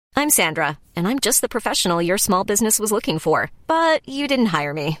I'm Sandra, and I'm just the professional your small business was looking for. But you didn't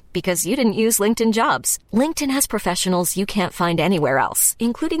hire me because you didn't use LinkedIn Jobs. LinkedIn has professionals you can't find anywhere else,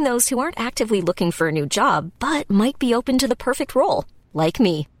 including those who aren't actively looking for a new job, but might be open to the perfect role, like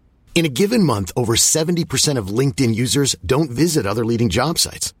me. In a given month, over 70% of LinkedIn users don't visit other leading job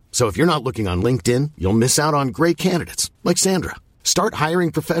sites. So if you're not looking on LinkedIn, you'll miss out on great candidates like Sandra. Start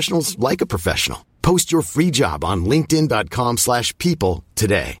hiring professionals like a professional. Post your free job on linkedin.com/people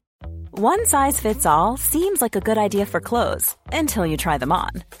today. One size fits all seems like a good idea for clothes until you try them on.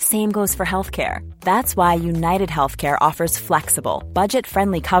 Same goes for healthcare. That's why United Healthcare offers flexible,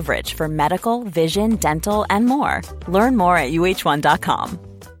 budget-friendly coverage for medical, vision, dental, and more. Learn more at uh1.com.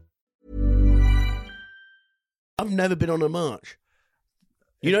 I've never been on a march.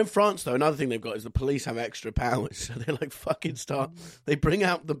 You know, in France, though, another thing they've got is the police have extra powers. So they're like they bring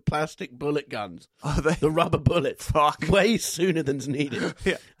out the plastic bullet guns, the rubber bullets, way sooner than's needed.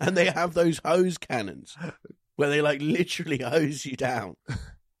 Yeah. And they have those hose cannons where they like literally hose you down.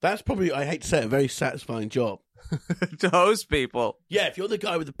 That's probably, I hate to say it, a very satisfying job. To hose people. Yeah, if you're the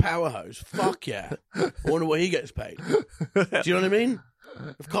guy with the power hose, fuck yeah. I wonder what he gets paid. Do you know what I mean?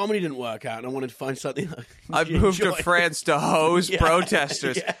 If comedy didn't work out and I wanted to find something I moved to France to hose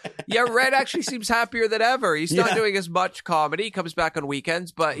protesters. Yeah, Red actually seems happier than ever. He's not doing as much comedy. He comes back on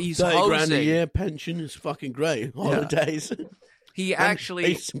weekends, but he's 30 hosing. grand a year pension is fucking great. Holidays. He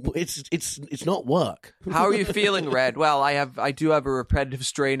actually it's not work. How are you feeling, Red? Well, I do have a repetitive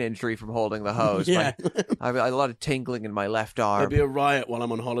strain injury from holding the hose. Yeah. I have a lot of tingling in my left arm. There'll be a riot while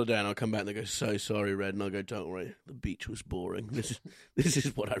I'm on holiday, and I'll come back and they go, "So sorry, Red," and I'll go, "Don't worry, the beach was boring. This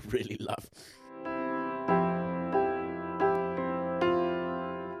is what I really love."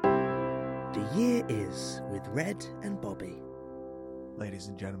 The year is with Red and Bobby. Ladies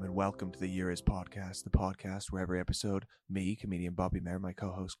and gentlemen, welcome to the Year Is Podcast, the podcast where every episode, me, comedian Bobby Mayer, my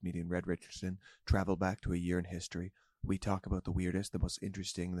co-host, comedian Red Richardson, travel back to a year in history. We talk about the weirdest, the most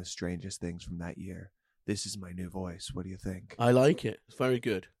interesting, the strangest things from that year. This is my new voice. What do you think? I like it. It's very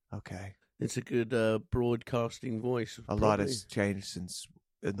good. Okay. It's a good broadcasting voice. A lot has changed since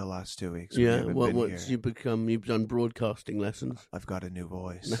in the last 2 weeks. Yeah, what's you've done broadcasting lessons. I've got a new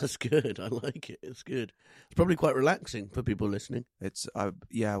voice. That's good. I like it. It's good. It's probably quite relaxing for people listening. It's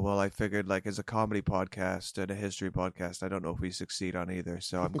well, I figured like as a comedy podcast and a history podcast, I don't know if we succeed on either.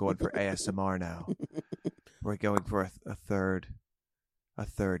 So I'm going for ASMR now. We're going for a third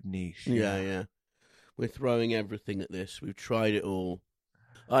niche. Yeah. We're throwing everything at this. We've tried it all.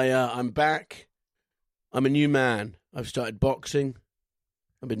 I'm back. I'm a new man. I've started boxing.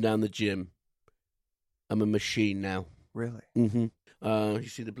 I've been down the gym. I'm a machine now. Really? Mm-hmm. You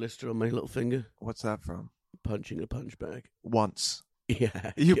see the blister on my little finger? What's that from? Punching a punch bag. Once.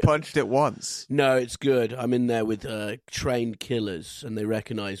 Yeah. You punched it once? No, it's good. I'm in there with trained killers, and they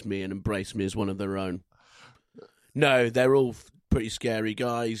recognize me and embrace me as one of their own. No, they're all pretty scary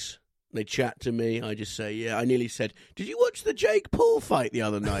guys. They chat to me. I just say, yeah. I nearly said, "Did you watch the Jake Paul fight the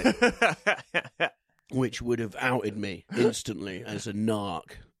other night?" Which would have outed me instantly as a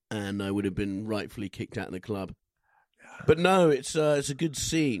narc, and I would have been rightfully kicked out of the club. But no, it's a good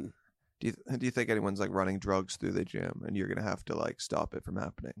scene. Do you think anyone's like running drugs through the gym, and you're gonna have to like stop it from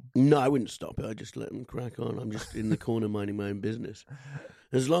happening? No, I wouldn't stop it. I just let them crack on. I'm just in the corner minding my own business.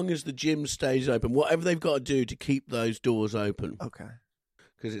 As long as the gym stays open, whatever they've got to do to keep those doors open. Okay.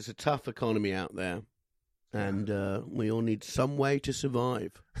 Because it's a tough economy out there, and we all need some way to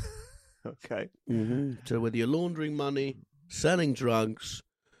survive. Okay. Mm-hmm. So whether you're laundering money, selling drugs,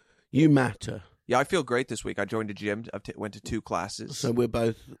 you matter. Yeah, I feel great this week. I joined a gym. I went to 2 classes. So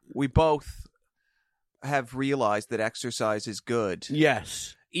we both have realized that exercise is good.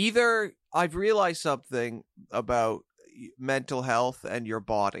 Yes. Either I've realized something about mental health and your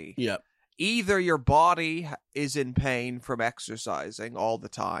body. Yeah. Either your body is in pain from exercising all the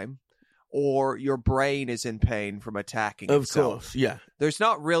time, or your brain is in pain from attacking itself. Of course, yeah. There's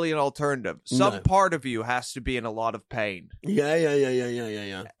not really an alternative. Some part of you has to be in a lot of pain.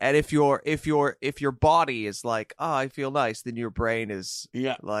 Yeah. And if your body is like, "Oh, I feel nice," then your brain is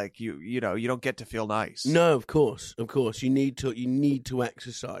like you don't get to feel nice. No, of course. You need to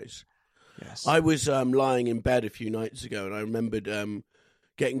exercise. Yes. I was lying in bed a few nights ago, and I remembered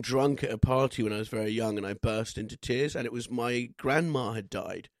getting drunk at a party when I was very young, and I burst into tears, and it was my grandma had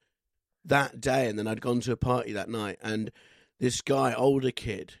died that day, and then I'd gone to a party that night, and this guy, older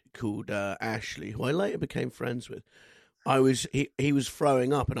kid called Ashley, who I later became friends with, he was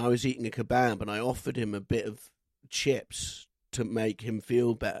throwing up, and I was eating a kebab, and I offered him a bit of chips to make him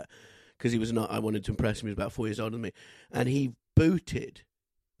feel better, because I wanted to impress him. He was about 4 years older than me, and he booted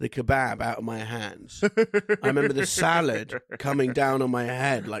the kebab out of my hands. I remember the salad coming down on my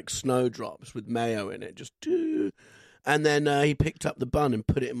head like snowdrops with mayo in it, just and then he picked up the bun and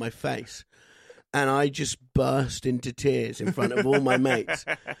put it in my face. And I just burst into tears in front of all my mates.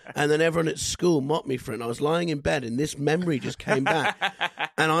 And then everyone at school mocked me for it. And I was lying in bed and this memory just came back.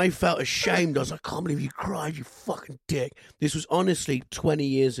 And I felt ashamed. I was like, I can't believe you cried, you fucking dick. This was honestly 20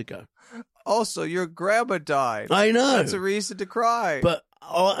 years ago. Also, your grandma died. I know. That's a reason to cry. But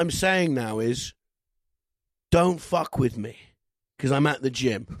all I'm saying now is, don't fuck with me. Because I'm at the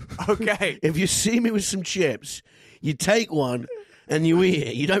gym. Okay. If you see me with some chips, you take one and you eat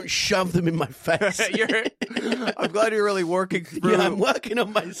it. You don't shove them in my face. I'm glad you're really working through. Yeah, I'm working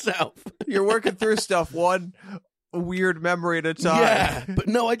on myself. You're working through stuff one weird memory at a time. Yeah, but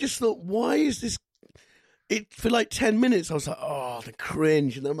no, I just thought, why is this? For like 10 minutes, I was like, oh, the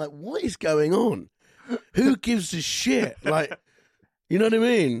cringe. And I'm like, what is going on? Who gives a shit? Like, you know what I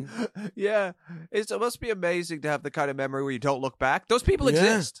mean? Yeah. It must be amazing to have the kind of memory where you don't look back. Those people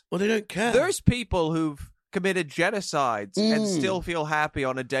exist. Well, they don't care. There's people who've committed genocides and still feel happy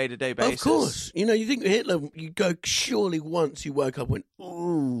on a day-to-day basis. Of course. You know, you think Hitler, you go, surely once you woke up and went,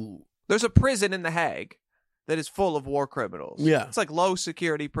 ooh. There's a prison in The Hague that is full of war criminals. Yeah. It's like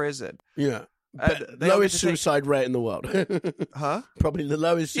low-security prison. Yeah. to Lowest suicide rate in the world. Huh? Probably the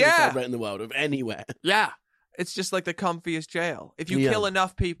lowest suicide rate in the world of anywhere. Yeah. It's just like the comfiest jail. If you kill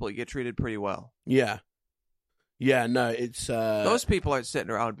enough people, you get treated pretty well. Yeah. Yeah, no, it's... Those people aren't sitting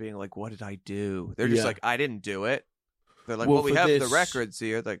around being like, what did I do? They're just like, I didn't do it. They're like, well we have the records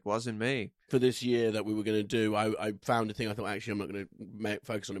here. Like, wasn't me. For this year that we were going to do, I found a thing. I thought, actually, I'm not going to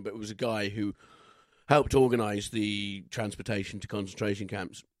focus on it, but it was a guy who helped organise the transportation to concentration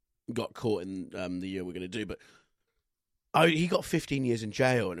camps. Got caught in the year we're going to do, but he got 15 years in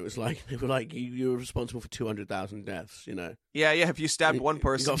jail, and it was like, they were like, you were responsible for 200,000 deaths, you know? Yeah, if you stabbed one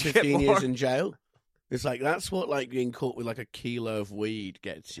person, you got 15 years in jail. It's like, that's what like being caught with like a kilo of weed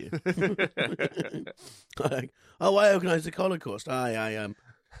gets you. Like, oh, I organised the Holocaust. I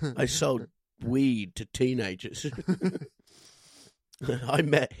sold weed to teenagers. I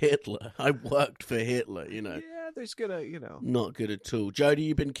met Hitler. I worked for Hitler, you know. Yeah, there's gonna, Not good at all. Jody,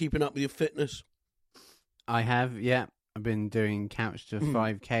 you been keeping up with your fitness? I have, yeah. I've been doing couch to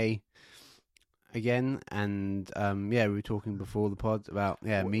 5K again. And, we were talking before the pod about,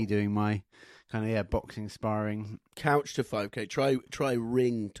 me doing my kind of, boxing sparring. Couch to 5K. Try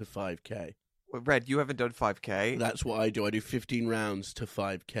ring to 5K. Well, Red, you haven't done 5K. That's what I do. I do 15 rounds to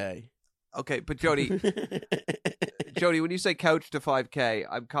 5K. Okay, but Jody, when you say couch to 5K,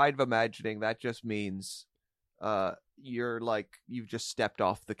 I'm kind of imagining that just means you're like, you've just stepped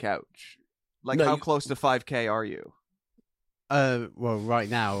off the couch. Like, no, how close to 5K are you? Well, right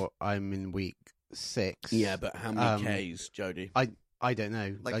now I'm in week 6. Yeah, but how many Ks, Jody? I don't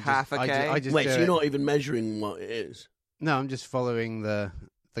know. Like half a K? I just Wait, so you're not even measuring what it is? No, I'm just following the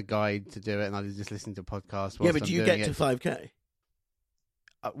guide to do it, and I just listen to podcasts. Yeah, but do you get to 5K?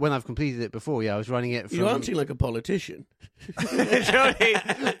 When I've completed it before, I was running it from... You're acting like a politician. Jody,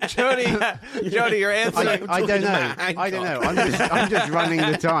 your answer... I don't know. I'm just running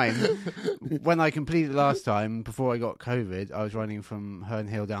the time. When I completed last time, before I got COVID, I was running from Herne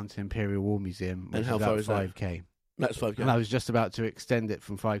Hill down to Imperial War Museum, which and how is far about is 5K. That's 5K. And I was just about to extend it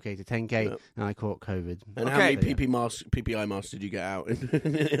from 5K to 10K, and I caught COVID. And how many PPI masks did you get out in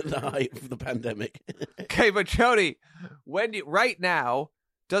the height of the pandemic? Okay, but Jody, right now...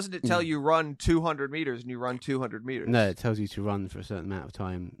 Doesn't it tell you run 200 meters and you run 200 meters? No, it tells you to run for a certain amount of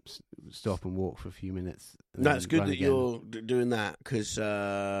time, stop and walk for a few minutes. That's good that you're doing that, because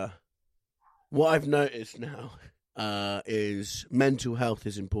what I've noticed now is mental health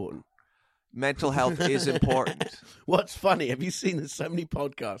is important. Mental health is important. What's funny, have you seen there's so many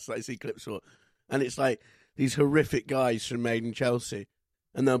podcasts that I see clips for, and it's like these horrific guys from Made in Chelsea,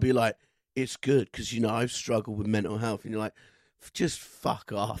 and they'll be like, it's good because, I've struggled with mental health, and you're like, just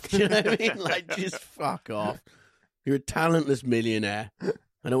fuck off. Do you know what I mean? Like, just fuck off. You're a talentless millionaire.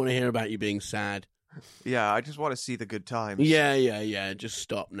 I don't want to hear about you being sad. Yeah, I just want to see the good times. Yeah. Just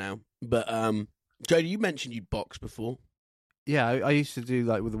stop now. But, Jody, you mentioned you'd box before. Yeah, I used to do,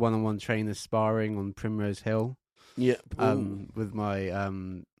 like, with the one-on-one trainers sparring on Primrose Hill. Yeah. With my...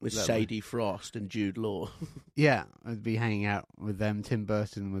 with Sadie Frost and Jude Law. Yeah, I'd be hanging out with them. Tim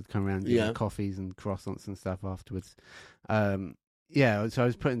Burton would come around and do coffees and croissants and stuff afterwards. So I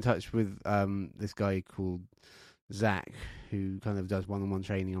was put in touch with this guy called Zach, who kind of does one-on-one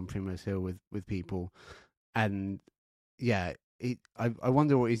training on Primrose Hill with people. And, yeah, I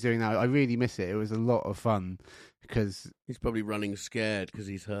wonder what he's doing now. I really miss it. It was a lot of fun because... He's probably running scared because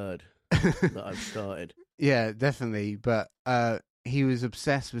he's heard that I've started. Yeah, definitely. But he was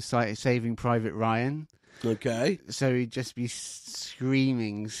obsessed with Saving Private Ryan. Okay. So he'd just be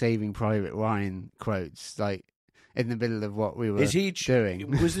screaming Saving Private Ryan quotes, like, in the middle of what we were doing.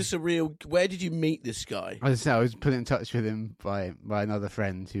 Was this a real... Where did you meet this guy? I was put in touch with him by another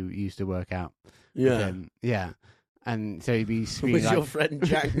friend who used to work out. Yeah. Yeah. And so he'd be screaming. Was your friend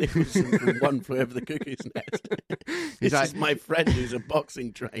Jack Nicholson from One Flew Over the Cuckoo's Nest? This is my friend who's a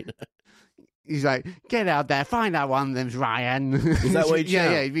boxing trainer. He's like, get out there, find out one of them's Ryan. Is that what he'd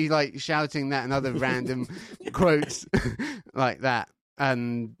shout? Yeah, he'd be like shouting that and other random quotes like that.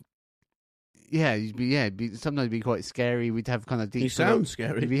 And yeah, sometimes it'd be quite scary. We'd have kind of deep... He sounds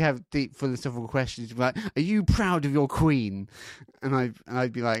scary. We'd have deep philosophical questions like, are you proud of your queen? And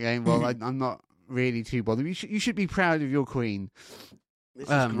I'd be like, well, I'm not really too bothered. You should be proud of your queen. This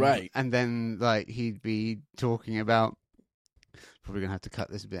is great. And then like he'd be talking about... Probably gonna have to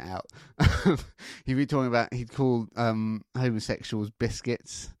cut this bit out. He'd be talking about he'd call homosexuals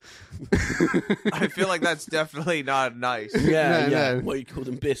biscuits. I feel like that's definitely not nice. Yeah, No. What you call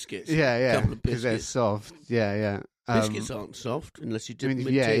them, biscuits? Yeah, couple of because they're soft. Yeah. Biscuits aren't soft unless you dip them in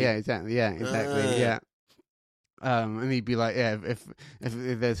tea. Exactly. Yeah. And he'd be like, if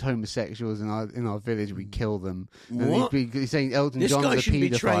there's homosexuals in our village, we kill them. And What? He'd be saying Elton This John's guy a shouldn't be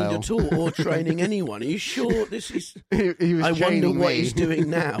trained paedophile. at all, or training anyone. Are you sure this is... He was I wonder training what me. he's doing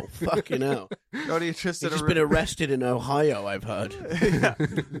now. Fucking hell. He's He's just been arrested in Ohio, I've heard.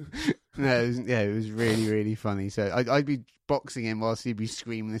 No, it was really, really funny. So I'd be boxing him whilst he'd be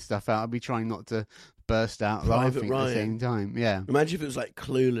screaming this stuff out. I'd be trying not to burst out Private laughing Ryan. at the same time. Yeah. Imagine if it was like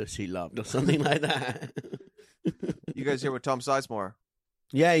Clueless he loved or something like that. You guys hear what Tom Sizemore?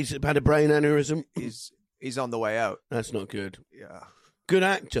 Yeah, he's had a brain aneurysm. He's on the way out. That's not good. Yeah. Good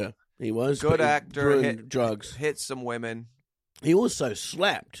actor, he was. Good but he actor. ruined drugs. Hit some women. He also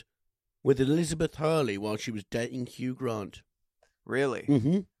slept with Elizabeth Hurley while she was dating Hugh Grant. Really?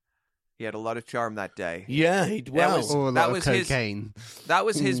 Mm-hmm. He had a lot of charm that day. Yeah, or a lot of cocaine. That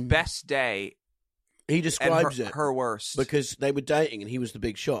was his best day. He describes and her worst. because they were dating and he was the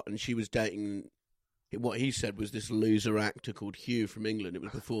big shot and she was dating what he said was this loser actor called Hugh from England. It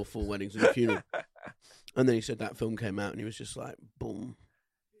was before Four Weddings and a Funeral. And then he said that film came out and he was just like, boom.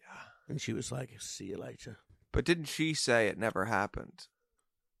 Yeah. And she was like, see you later. But didn't she say it never happened?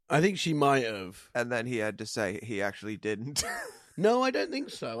 I think she might have. And then he had to say he actually didn't. No, I don't think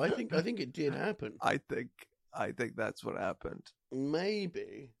so. I think it did happen. I think that's what happened.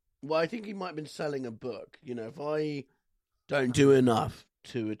 Maybe. Well, I think he might have been selling a book. You know, if I don't do enough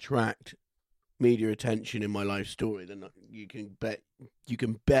to attract media attention in my life story, then you can bet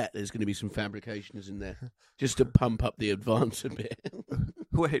there's going to be some fabrications in there just to pump up the advance a bit.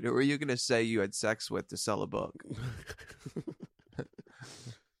 Wait, were you going to say you had sex with to sell a book?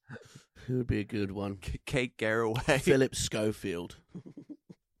 Who would be a good one? Kate Garraway. Philip Schofield.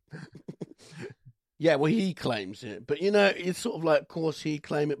 Yeah, well, he claims it. But, you know, it's sort of like, of course he'd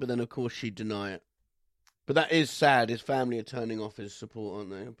claim it, but then, of course, she'd deny it. But that is sad. His family are turning off his support, aren't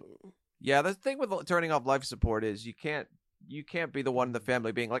they? Yeah, the thing with turning off life support is you can't be the one in the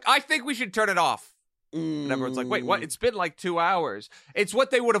family being like, I think we should turn it off. And everyone's like, wait, what? It's been like 2 hours. It's what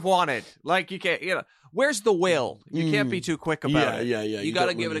they would have wanted. Like, you can't, where's the will? You can't be too quick about it. Yeah. You got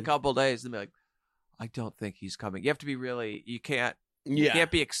to give it a couple days and be like, I don't think he's coming. You have to be really, you can't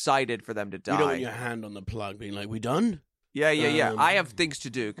be excited for them to die. You don't want your hand on the plug being like, we done? Yeah. I have things to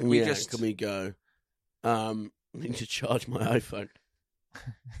do. Can we go? I need to charge my iPhone.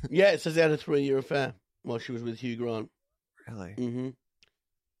 Yeah, it says they had a 3-year affair while she was with Hugh Grant. Really? Mm-hmm.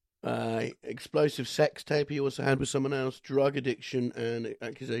 Explosive sex tape he also had with someone else, drug addiction, and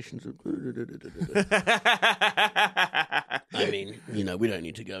accusations of... I mean, we don't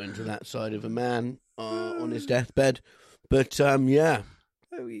need to go into that side of a man on his deathbed. But, yeah.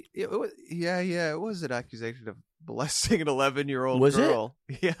 It was an accusation of molesting an 11-year-old was girl.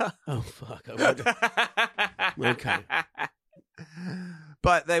 It? Yeah. Oh, fuck. Okay.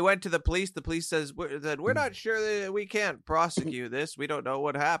 But they went to the police. The police said, we're not sure that we can't prosecute this. We don't know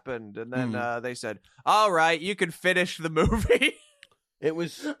what happened. And then they said, all right, you can finish the movie.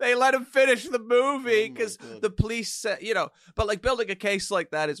 They let him finish the movie because the police said, but like building a case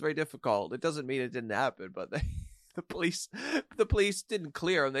like that is very difficult. It doesn't mean it didn't happen, but the police didn't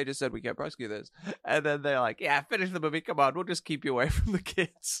clear him. They just said, we can't prosecute this. And then they're like, yeah, finish the movie. Come on, we'll just keep you away from the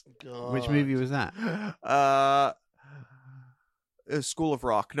kids. God. Which movie was that? School of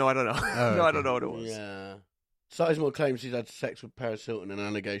Rock. No, I don't know. Oh, no, I don't know what it was. Yeah. Sizemore claims he's had sex with Paris Hilton, an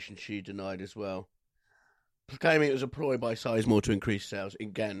allegation she denied as well. Claiming it was a ploy by Sizemore to increase sales.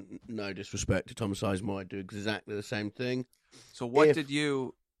 Again, no disrespect to Tom Sizemore. I'd do exactly the same thing. So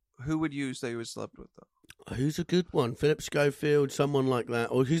who would you say you slept with, though? who's a good one? Philip Schofield, someone like that,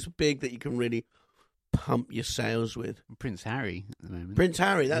 or who's big that you can really pump your sails with? Prince Harry at the moment. Prince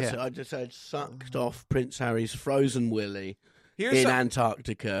Harry, that's it. I just had sucked off Prince Harry's frozen willy in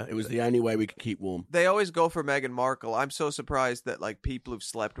Antarctica. It was the only way we could keep warm. They always go for Meghan Markle. I'm so surprised that like people who've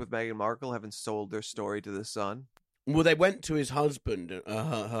slept with Meghan Markle haven't sold their story to the Sun. Well, they went to his husband,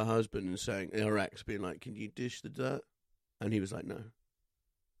 her husband, and saying, her ex, being like, "Can you dish the dirt?" And he was like, "No." Okay.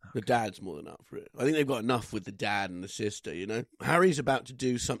 The dad's more than up for it. I think they've got enough with the dad and the sister, you know? Harry's about to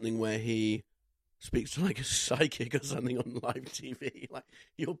do something where he speaks to like a psychic or something on live TV. Like,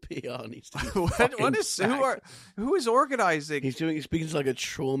 your PR needs to be who is organizing? He's speaking to like a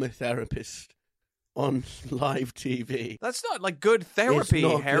trauma therapist on live TV. That's not like good therapy,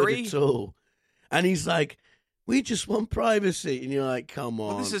 it's not Harry. Good at all. And he's like, "We just want privacy." And you're like, come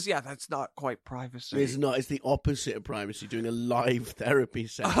on. Well, that's not quite privacy. It's not. It's the opposite of privacy, doing a live therapy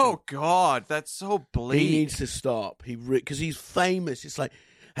session. Oh, God. That's so bleak. He needs to stop. Because he's famous. It's like,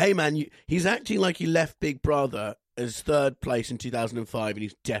 hey, man, he's acting like he left Big Brother as third place in 2005 and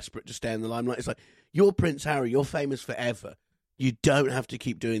he's desperate to stay in the limelight. It's like, you're Prince Harry. You're famous forever. You don't have to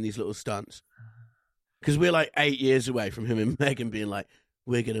keep doing these little stunts. Because we're like 8 years away from him and Meghan being like,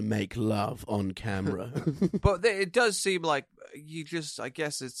 "We're going to make love on camera." But it does seem like you just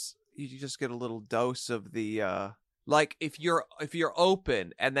get a little dose of the, like if you're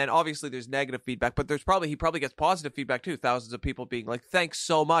open, and then obviously there's negative feedback, but he probably gets positive feedback too. Thousands of people being like, "Thanks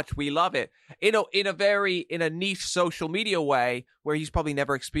so much. We love it." In a niche social media way where he's probably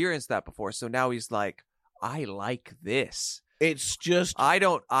never experienced that before. So now he's like, "I like this." It's just I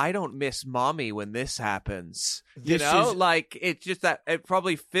don't miss mommy when this happens. Like it's just that it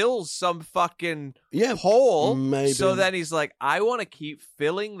probably fills some fucking hole. Maybe. So then he's like, "I want to keep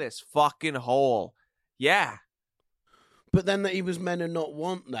filling this fucking hole." Yeah. But then he was meant to not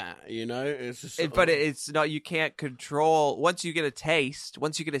want that, you know? It's just it's not, you can't control once you get a taste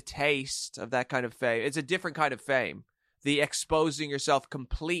of that kind of fame. It's a different kind of fame. The exposing yourself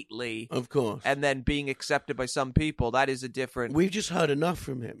completely, of course, and then being accepted by some people, that is a different. We've just heard enough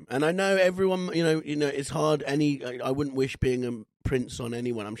from him, and I know everyone. You know, it's hard. I wouldn't wish being a prince on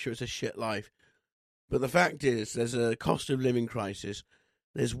anyone. I'm sure it's a shit life, but the fact is, there's a cost of living crisis.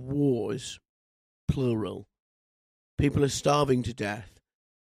 There's wars, plural. People are starving to death,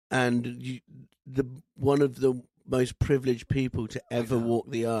 and one of the most privileged people to ever walk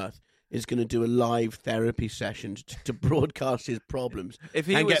the earth is going to do a live therapy session to broadcast his problems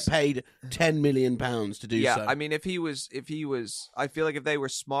get paid £10 million to do so. Yeah, I mean, if he was, I feel like if they were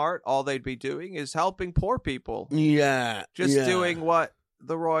smart, all they'd be doing is helping poor people. Yeah. Doing what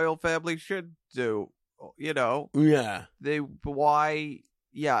the royal family should do, you know? Yeah. It's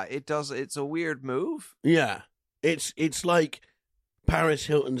a weird move. Yeah. It's like Paris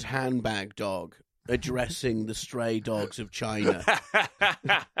Hilton's handbag dog addressing the stray dogs of China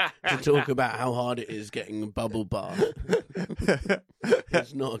to talk about how hard it is getting a bubble bath.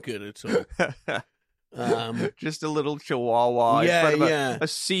 It's not good at all. Just a little chihuahua in front of a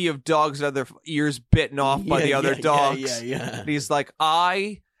sea of dogs that have their ears bitten off by the other dogs. Yeah. And he's like,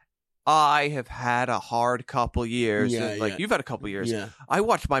 I have had a hard couple years. You've had a couple years. Yeah. I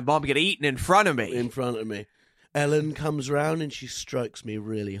watched my mom get eaten in front of me. Ellen comes around and she strokes me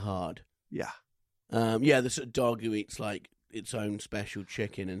really hard. Yeah. The sort of dog who eats like its own special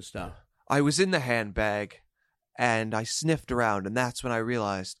chicken and stuff. I was in the handbag and I sniffed around, and that's when I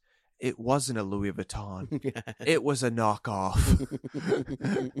realized it wasn't a Louis Vuitton. It was a knockoff.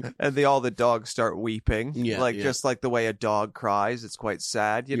 And all the dogs start weeping. Just like the way a dog cries. It's quite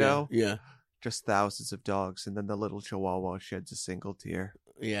sad, you know? Yeah. Just thousands of dogs, and then the little chihuahua sheds a single tear.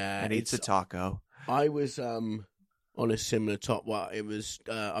 Yeah. And eats a taco. I was on a similar top. Well, it was.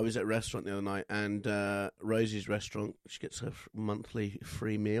 I was at a restaurant the other night, and Rosie's restaurant, she gets a monthly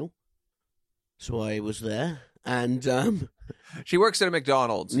free meal, so I was there, and she works at a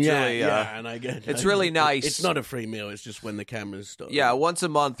McDonald's. It's really, and I get it's really nice. It's not a free meal; it's just when the cameras stop. Yeah, once a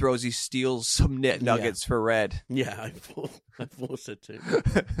month, Rosie steals some knit nuggets for Red. Yeah, I force her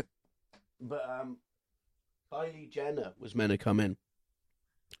to. But Kylie Jenner was meant to come in,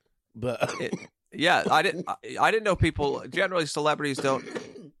 but. Yeah, I didn't know people. Generally, celebrities don't.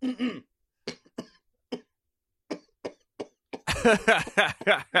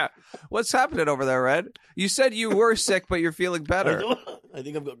 What's happening over there, Red? You said you were sick, but you're feeling better. I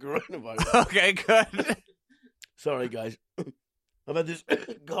think I've got coronavirus. Okay, good. Sorry, guys. I've had this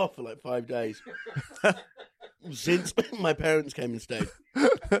cough for like 5 days since my parents came and stayed,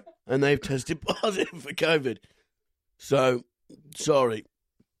 and they've tested positive for COVID. So, sorry.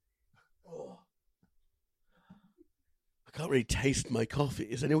 I can't really taste my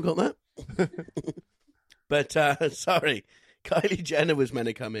coffee. Has anyone got that? But, sorry, Kylie Jenner was meant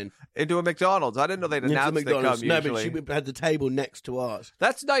to come in. Into a McDonald's. I didn't know they'd announced they come usually. No, but she had the table next to ours.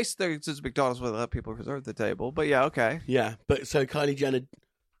 That's nice since McDonald's will let people reserve the table. But yeah, okay. Yeah, but so Kylie Jenner,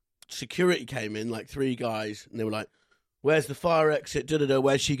 security came in, like 3 guys, and they were like, where's the fire exit? Da-da-da,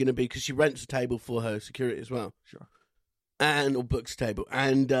 where's she going to be? Because she rents a table for her security as well. Sure. Or books a table.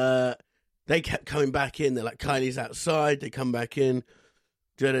 And they kept coming back in. They're like, Kylie's outside. They come back in.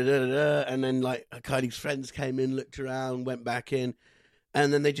 Da-da-da-da-da. And then, like, Kylie's friends came in, looked around, went back in.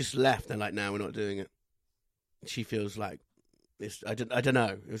 And then they just left. They're like, no, we're not doing it. She feels like, I don't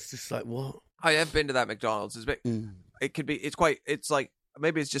know. It's just like, what? I have been to that McDonald's. It could be, it's like,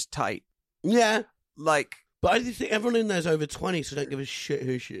 maybe it's just tight. Yeah. Like. But I just think everyone in there's over 20, so don't give a shit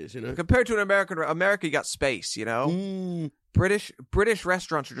who she is, you know? Compared to an America, you got space, you know? British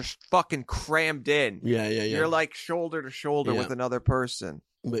restaurants are just fucking crammed in. Yeah. You're like shoulder to shoulder with another person.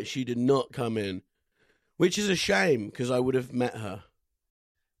 But she did not come in, which is a shame, because I would have met her.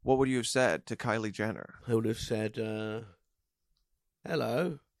 What would you have said to Kylie Jenner? I would have said,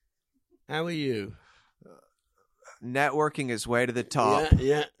 hello, how are you? Networking is way to the top.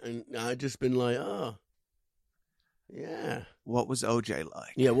 Yeah, and I'd just been like, oh, yeah. What was OJ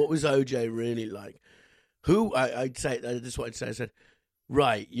like? Yeah, what was OJ really like? I'd say, this is what I'd say. I said,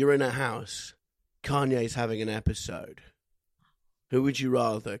 right, you're in a house. Kanye's having an episode. Who would you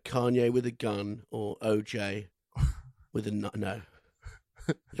rather, Kanye with a gun or OJ with a no?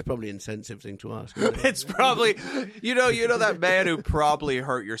 It's probably an insensitive thing to ask. It's probably, you know that man who probably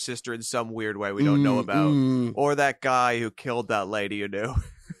hurt your sister in some weird way we don't know about. Or that guy who killed that lady you knew.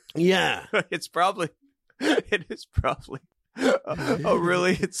 Yeah. It is probably a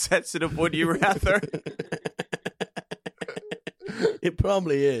really insensitive would you rather. It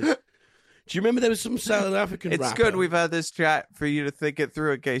probably is. Do you remember there was some South African rapper? It's good we've had this chat for you to think it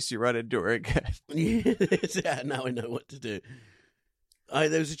through in case you run into her again. Yeah, now I know what to do.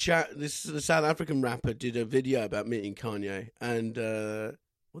 There was a chat. The South African rapper did a video about meeting Kanye, and what are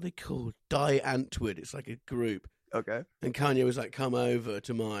they called? Die Antwoord. It's like a group. Okay. And Kanye was like, "Come over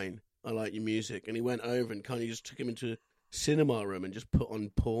to mine. I like your music." And he went over, and Kanye just took him into a cinema room and just put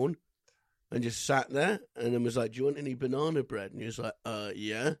on porn, and just sat there, and then was like, "Do you want any banana bread?" And he was like,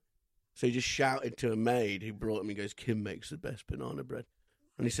 "Yeah." So he just shouted to a maid who brought him. He goes, "Kim makes the best banana bread."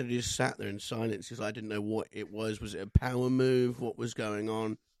 And he said he just sat there in silence. He's like, I didn't know what it was. Was it a power move? What was going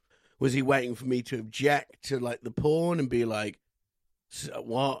on? Was he waiting for me to object to, like, the porn and be like,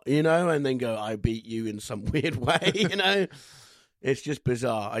 what? You know? And then go, I beat you in some weird way, you know? It's just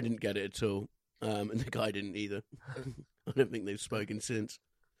bizarre. I didn't get it at all. And the guy didn't either. I don't think they've spoken since.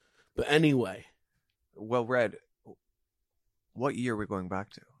 But anyway. Well, Red, what year are we going back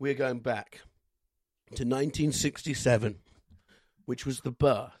to? We're going back to 1967. Which was the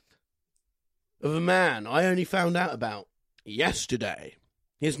birth of a man I only found out about yesterday.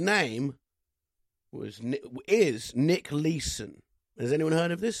 His name is Nick Leeson. Has anyone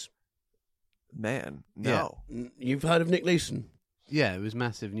heard of this? Man, no. Yeah. You've heard of Nick Leeson? Yeah, it was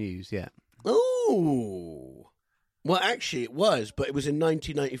massive news, yeah. Oh. Well, actually, it was, but it was in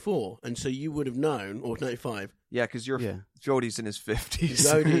 1994, and so you would have known, or 95. Yeah, because Jody's in his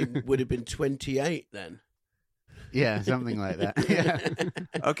 50s. Jody would have been 28 then. Yeah, something like that. Yeah.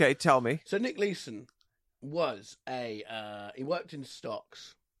 Okay, tell me. So Nick Leeson was he worked in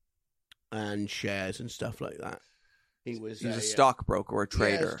stocks and shares and stuff like that. He's a stockbroker or a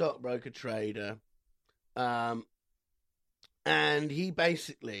trader. Yeah, stockbroker, trader. And he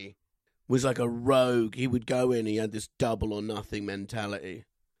basically was like a rogue. He would go in, he had this double or nothing mentality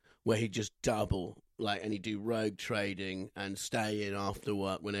where he'd just double, and he'd do rogue trading and stay in after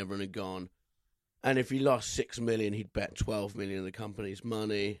work when everyone had gone. And if he lost $6 million, he'd bet $12 million of the company's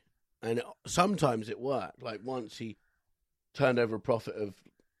money. And sometimes it worked. Like once he turned over a profit of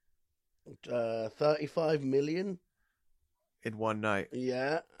 $35 million in one night.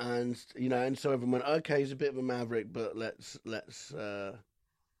 Yeah, and and so everyone went, okay, he's a bit of a maverick, but let's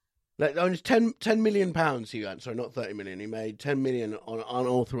only 10 million pounds he earned. Sorry, not 30 million. He made 10 million on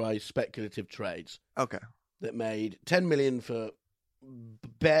unauthorized speculative trades. Okay, that made 10 million for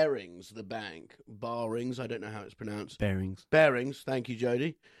Barings, the bank. Barings, I don't know how it's pronounced. Barings, thank you,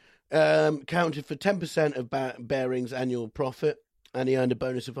 Jody. Counted for 10% of Barings' annual profit, and he earned a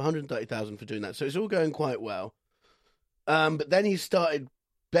bonus of $130,000 for doing that. So it's all going quite well. But then he started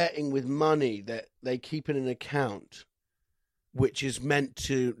betting with money that they keep in an account, which is meant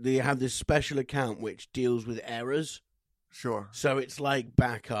to, they have this special account which deals with errors. Sure. So it's like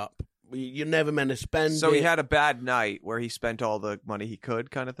backup. You're never meant to spend So he had a bad night where he spent all the money he could,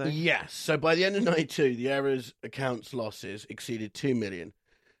 kind of thing? Yes. So by the end of night 2, the errors accounts losses exceeded $2 million.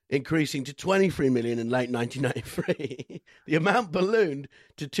 increasing to 23 million in late 1993. The amount ballooned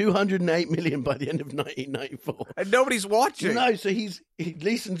to 208 million by the end of 1994. And nobody's watching. No, so he's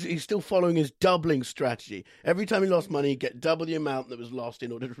still following his doubling strategy. Every time he lost money, he'd get double the amount that was lost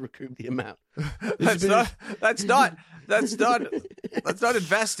in order to recoup the amount. That's not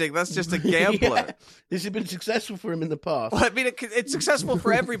investing. That's just a gambler. Yeah. This has been successful for him in the past. Well, I mean, it's successful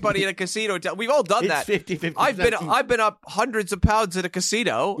for everybody in a casino. We've all done that. It's 50-50. I've been up hundreds of pounds at a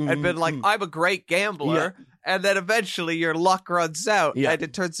casino and been like, I'm a great gambler. Yeah. And then eventually your luck runs out. Yeah. And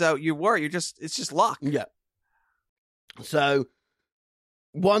it turns out it's just luck. Yeah. So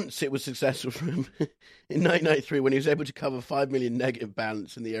once it was successful for him in 1993 when he was able to cover 5 million negative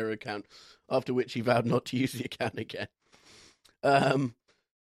balance in the error account, after which he vowed not to use the account again.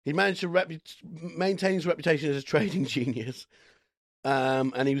 He managed to maintain his reputation as a trading genius.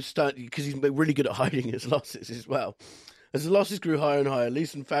 And he was starting, because he's really good at hiding his losses as well. As the losses grew higher and higher,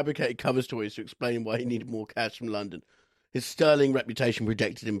 Leeson fabricated cover stories to explain why he needed more cash from London. His sterling reputation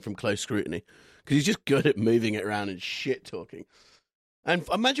protected him from close scrutiny, because he's just good at moving it around and shit-talking. And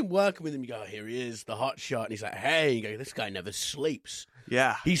imagine working with him, you go, oh, here he is, the hot shot, and he's like, hey, you go, this guy never sleeps.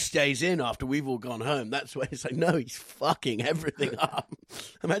 Yeah. He stays in after we've all gone home. That's why it's like, no, he's fucking everything up.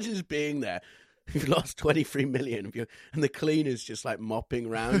 Imagine just being there. You've lost 23 million of you, and the cleaner's just like mopping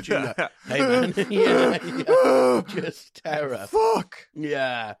around you. Like, hey, man. yeah. Just terror. Fuck.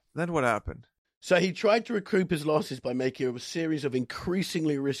 Yeah. Then what happened? So he tried to recoup his losses by making a series of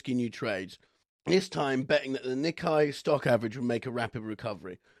increasingly risky new trades. This time, betting that the Nikkei stock average would make a rapid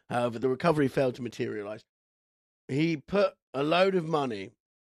recovery. However, the recovery failed to materialize. He put a load of money,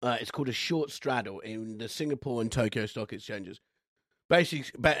 it's called a short straddle, in the Singapore and Tokyo stock exchanges,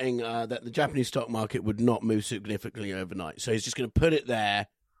 basically betting that the Japanese stock market would not move significantly overnight. So he's just going to put it there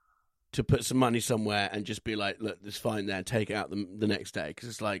to put some money somewhere and just be like, look, it's fine there, take it out the next day. Because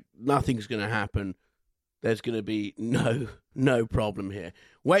it's like, nothing's going to happen. There's going to be no problem here.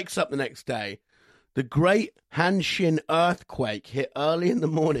 Wakes up the next day. The Great Hanshin earthquake hit early in the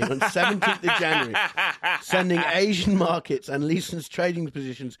morning on 17th of January, sending Asian markets and Leeson's trading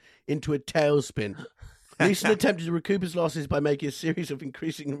positions into a tailspin. Leeson attempted to recoup his losses by making a series of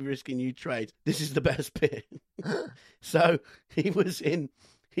increasingly risky new trades. This is the best bit. So he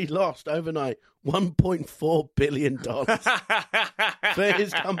lost overnight $1.4 billion for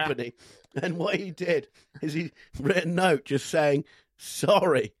his company. And what he did is he wrote a note just saying,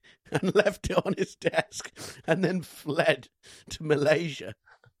 sorry, and left it on his desk and then fled to Malaysia.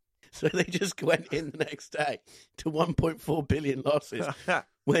 So they just went in the next day to 1.4 billion losses.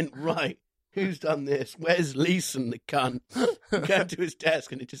 Went, right, who's done this? Where's Leeson, the cunt? Came to his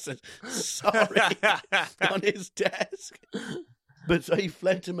desk and it just says, sorry, on his desk. But so he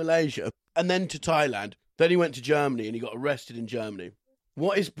fled to Malaysia and then to Thailand. Then he went to Germany and he got arrested in Germany.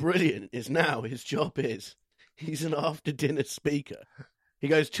 What is brilliant is now his job is he's an after-dinner speaker. He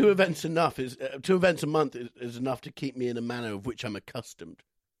goes, 2 events a month is enough to keep me in a manner of which I'm accustomed.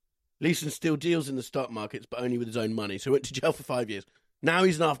 Leeson still deals in the stock markets, but only with his own money. So he went to jail for 5 years. Now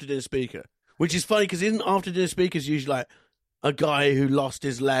he's an after-dinner speaker, which is funny because isn't after-dinner speakers usually like a guy who lost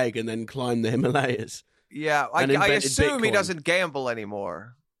his leg and then climbed the Himalayas? Yeah, I assume Bitcoin. He doesn't gamble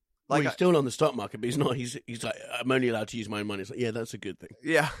anymore. Like, he's still on the stock market, but he's not. He's like, I'm only allowed to use my own money. It's like, yeah, that's a good thing.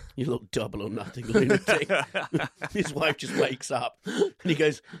 Yeah. You little double or nothing lunatic. His wife just wakes up and he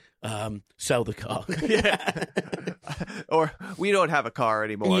goes, sell the car. Yeah. Or, we don't have a car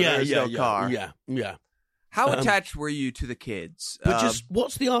anymore. There's no car. Yeah. How attached were you to the kids? But just,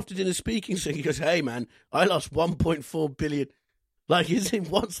 what's the after-dinner speaking thing? He goes, hey, man, I lost 1.4 billion. Like,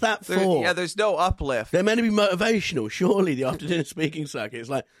 what's that for? Yeah, there's no uplift. They're meant to be motivational. Surely the after-dinner speaking circuit is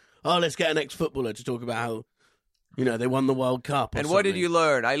like, oh, let's get an ex-footballer to talk about how, they won the World Cup. And something. What did you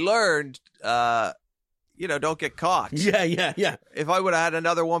learn? I learned, don't get caught. Yeah. If I would have had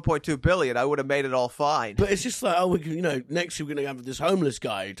another 1.2 billion, I would have made it all fine. But it's just like, oh, next we're going to have this homeless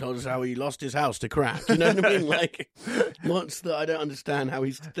guy who told us how he lost his house to crack. You know what I mean? Like, I don't understand how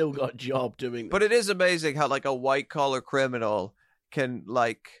he's still got a job doing this. But it is amazing how, like, a white-collar criminal can,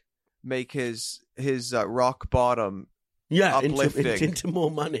 like, make his rock bottom uplifting. Into more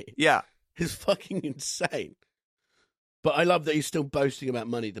money. Yeah. It's fucking insane. But I love that he's still boasting about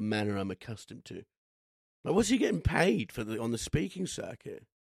money the manner I'm accustomed to. Like, what's he getting paid for on the speaking circuit?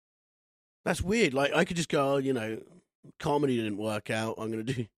 That's weird. Like, I could just go, comedy didn't work out. I'm going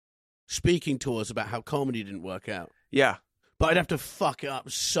to do speaking tours about how comedy didn't work out. Yeah. But I'd have to fuck it up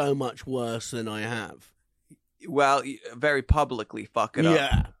so much worse than I have. Well, very publicly fuck it up.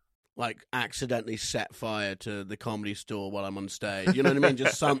 Yeah. Like, accidentally set fire to the Comedy Store while I'm on stage. You know what I mean?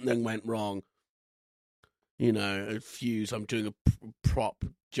 Just something went wrong. You know, a fuse. I'm doing a prop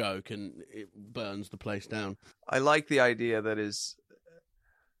joke and it burns the place down. I like the idea that is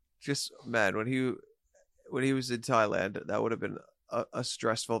just, man, when he was in Thailand, that would have been a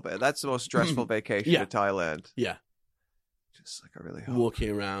stressful. That's the most stressful vacation to Thailand. Yeah. Just like I really hope. Walking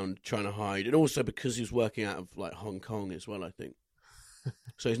around trying to hide, and also because he was working out of like Hong Kong as well, I think.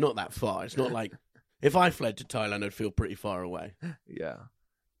 So he's not that far. It's not like if I fled to Thailand, I'd feel pretty far away. Yeah,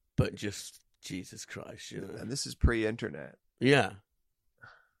 but just Jesus Christ, you know. And this is pre-internet. Yeah,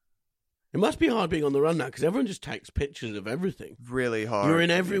 it must be hard being on the run now because everyone just takes pictures of everything. Really hard. You're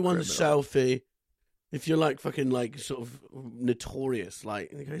in everyone's selfie. If you're like fucking like sort of notorious,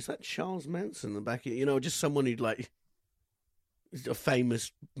 like is that Charles Manson in the back of you know, just someone who'd like. A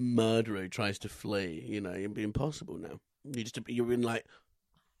famous murderer who tries to flee, you know, it'd be impossible now. You're in like,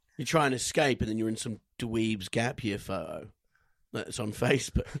 you try and escape, and then you're in some dweeb's gap year photo that's on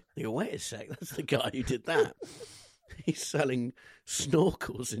Facebook. You go, wait a sec, that's the guy who did that. He's selling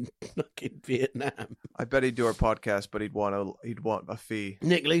snorkels in fucking Vietnam. I bet he'd do our podcast, but he'd want a fee.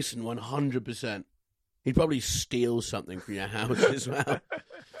 Nick Leeson, 100%. He'd probably steal something from your house as well.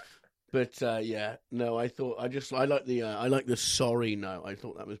 But yeah, no, I like the sorry note. I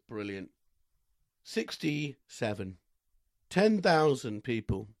thought that was brilliant. 67, 10,000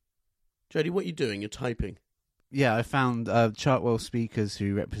 people. Jody, what are you doing? You're typing. Yeah, I found Chartwell speakers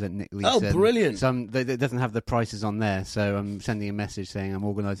who represent Nick Leeson. Oh, brilliant! It doesn't have the prices on there, so I'm sending a message saying I'm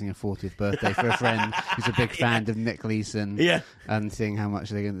organising a 40th birthday for a friend who's a big fan of Nick Leeson. Yeah, and seeing how much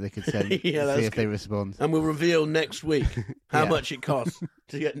they could send. Yeah, see if they respond. And we'll reveal next week how much it costs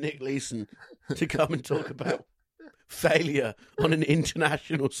to get Nick Leeson to come and talk about failure on an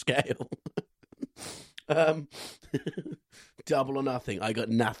international scale. Double or nothing. I got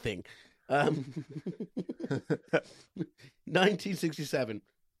nothing. 1967,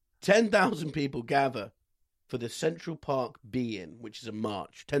 10,000 people gather for the Central Park Be-In, which is a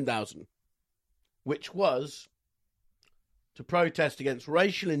march, 10,000, which was to protest against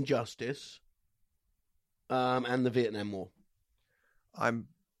racial injustice and the Vietnam War. I'm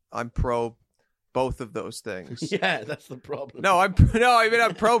pro both of those things. Yeah, that's the problem. I'm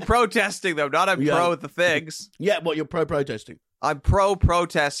pro protesting them, not I'm pro the things. Yeah, what, you're pro protesting? I'm pro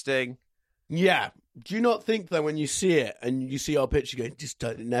protesting. Yeah. Do you not think, though, when you see it and you see our picture, you go,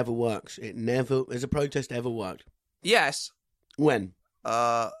 it never works. Has a protest ever worked? Yes. When?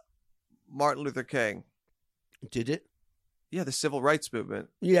 Martin Luther King. Did it? Yeah, the civil rights movement.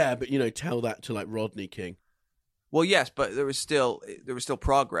 Yeah, but, tell that to, like, Rodney King. Well, yes, but there was still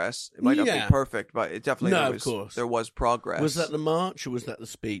progress. It might not be perfect, but it definitely of course. There was progress. Was that the march or was that the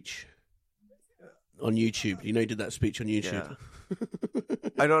speech on YouTube? You did that speech on YouTube. Yeah.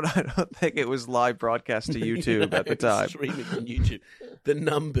 I don't think it was live broadcast to YouTube at the time. Streaming on YouTube. The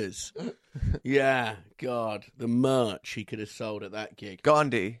numbers. Yeah, God. The merch he could have sold at that gig.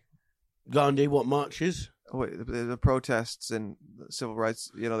 Gandhi, what marches? The protests and civil rights,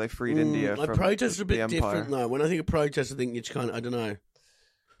 they freed India from protests are a bit the empire. different, though. When I think of protests, I think it's kind of, I don't know.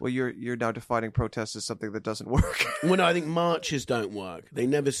 Well, you're now defining protests as something that doesn't work. Well, no, I think marches don't work. They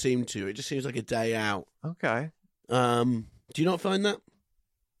never seem to. It just seems like a day out. Okay. Do you not find that?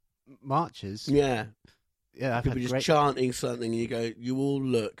 Marches? Yeah. Yeah, I've people had just chanting something and you all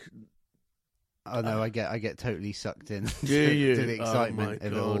look. Oh no, I get totally sucked in Do you? to the excitement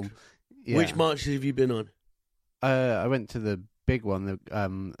of it all. Yeah. Which marches have you been on? I went to the big one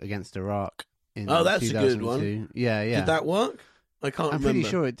against Iraq in that's 2002. a good one. Yeah. Did that work? I can't remember. I'm pretty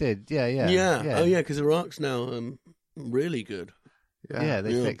sure it did. Yeah. Oh yeah, because Iraq's now really good. Yeah,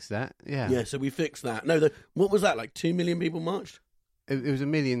 they fixed that. Yeah. Yeah, so we fixed that. No, what was that, like 2 million people marched? It was 1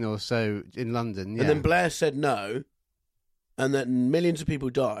 million or so in London, yeah. And then Blair said no, and then millions of people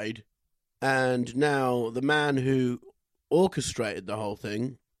died, and now the man who orchestrated the whole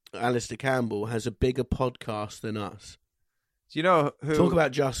thing, Alistair Campbell, has a bigger podcast than us. Do you know who... Talk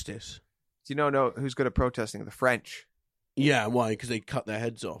about justice. Do you know who's good at protesting? The French. Yeah, why? Because they cut their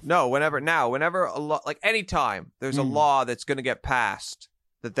heads off. No, whenever a law, like anytime there's a law that's going to get passed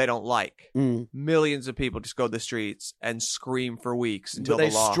that they don't like, millions of people just go to the streets and scream for weeks until the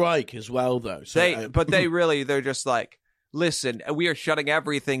law. They strike as well, though. So they're just like, listen, we are shutting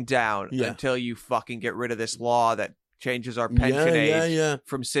everything down until you fucking get rid of this law that changes our pension age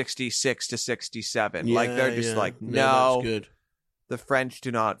from 66 to 67. Yeah, like they're just like, no, that's good. The French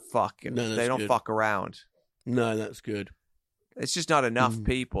do not they don't fuck around. No, that's good. It's just not enough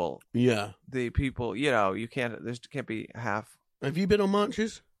people. Yeah. The people, you can't, there can't be half. Have you been on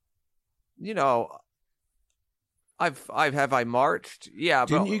marches? Have I marched? Yeah.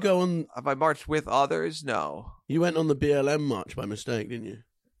 Didn't you go on? Have I marched with others? No. You went on the BLM march by mistake, didn't you?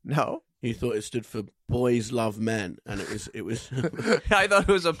 No. You thought it stood for Boys Love Men, and it was. I thought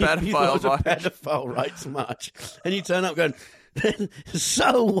it was a pedophile. You thought it was a pedophile rights march, and you turn up going,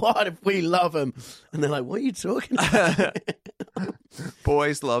 "So what if we love them?" And they're like, "What are you talking about?"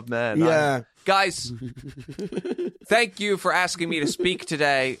 Boys love men. Yeah, guys. Thank you for asking me to speak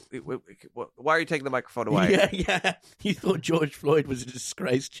today. Why are you taking the microphone away? Yeah. You thought George Floyd was a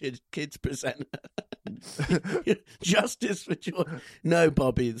disgraced kids presenter. Justice for George. No,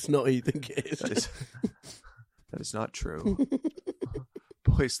 Bobby, it's not who you think it is. That is not true.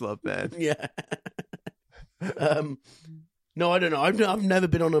 Boys love men. Yeah. No, I don't know. I've never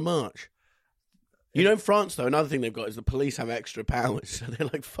been on a march. You know, in France, though, another thing they've got is the police have extra powers. So they're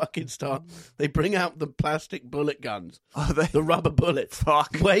like, fucking start. They bring out the plastic bullet guns, the rubber bullets,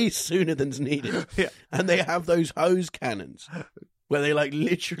 way sooner than's needed. Yeah. And they have those hose cannons where they, like,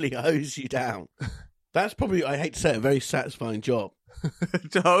 literally hose you down. That's probably, I hate to say it, a very satisfying job.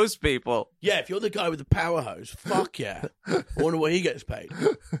 To hose people. Yeah, if you're the guy with the power hose, fuck yeah. I wonder what he gets paid.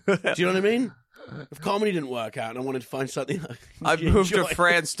 Do you know what I mean? If comedy didn't work out and I wanted to find something I moved to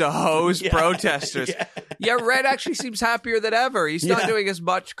France to hose protesters. Yeah, Red actually seems happier than ever. He's not doing as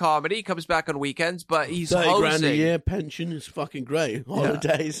much comedy. He comes back on weekends, but he's 30 hosing. grand a year, pension is fucking great.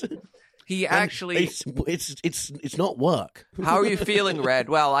 Holidays. He actually it's not work. How are you feeling, Red?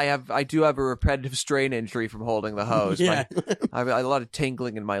 Well, I do have a repetitive strain injury from holding the hose. Yeah. I have a lot of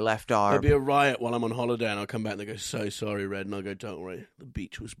tingling in my left arm. There'll be a riot while I'm on holiday, and I'll come back and they go, "So sorry, Red," and I'll go, "Don't worry, the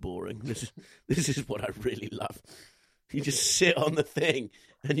beach was boring. This is what I really love." You just sit on the thing,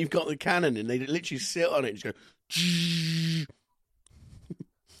 and you've got the cannon, and they literally sit on it and just go.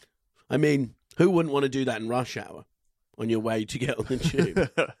 I mean, who wouldn't want to do that in rush hour on your way to get on the tube?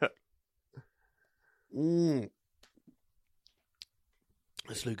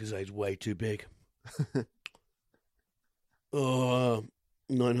 This Lucozade way too big. 900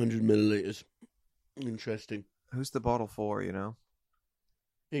 milliliters. Interesting. Who's the bottle for, you know?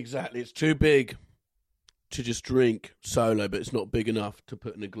 Exactly. It's too big to just drink solo, but it's not big enough to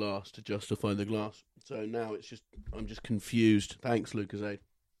put in a glass to justify the glass. So now I'm just confused. Thanks, Lucozade.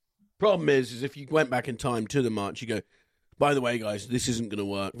 Problem is if you went back in time to the march, you go, by the way, guys, this isn't going to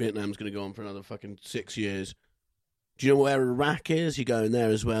work. Vietnam's going to go on for another fucking 6 years. Do you know where Iraq is? You're going there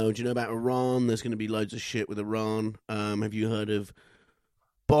as well. Do you know about Iran? There's going to be loads of shit with Iran. Have you heard of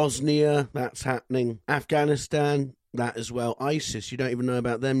Bosnia? That's happening. Afghanistan, that as well. ISIS, you don't even know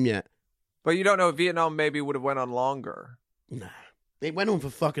about them yet. But you don't know if Vietnam maybe would have went on longer. Nah. They went on for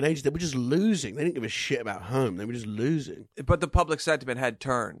fucking ages. They were just losing. They didn't give a shit about home. They were just losing. But the public sentiment had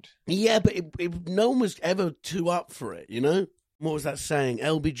turned. Yeah, but no one was ever too up for it, you know? What was that saying?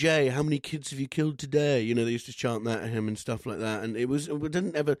 LBJ, how many kids have you killed today? You know, they used to chant that at him and stuff like that. And it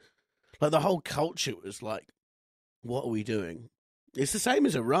didn't ever, like the whole culture was like, what are we doing? It's the same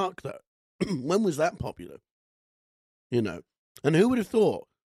as Iraq, though. When was that popular? You know? And who would have thought?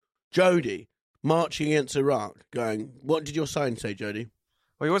 Jody marching against Iraq, going, what did your sign say, Jody?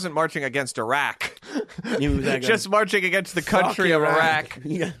 Well, he wasn't marching against Iraq. He was there going, just marching against the country of Iraq.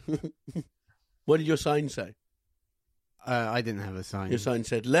 Yeah. What did your sign say? I didn't have a sign. Your sign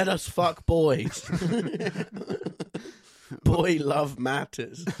said, "Let us fuck boys." Boy love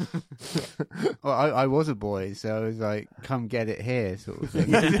matters. Well, I was a boy, so I was like, come get it here, sort of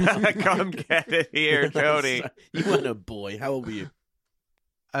thing. Come get it here, Jody. You weren't a boy. How old were you?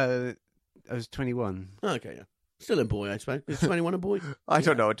 I was 21. Okay, yeah. Still a boy, I suppose. Is 21 a boy? I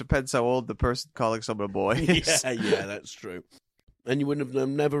don't know. It depends how old the person calling someone a boy is. Yeah, that's true. And you wouldn't have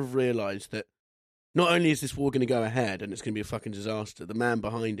never realised that not only is this war going to go ahead and it's going to be a fucking disaster, the man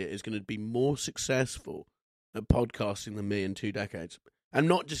behind it is going to be more successful at podcasting than me in 2 decades. And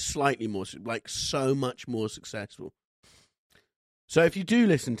not just slightly more, like so much more successful. So if you do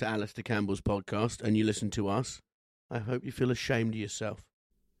listen to Alistair Campbell's podcast and you listen to us, I hope you feel ashamed of yourself.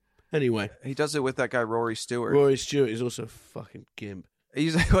 Anyway. He does it with that guy, Rory Stewart. Rory Stewart is also a fucking gimp.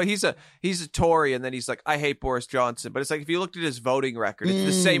 He's a Tory, and then he's like, I hate Boris Johnson. But it's like, if you looked at his voting record, it's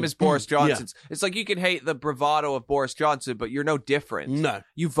the same as Boris Johnson's. Yeah. It's like you can hate the bravado of Boris Johnson, but you're no different. No.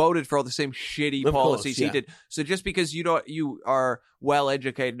 You voted for all the same shitty policies he did. So just because you are well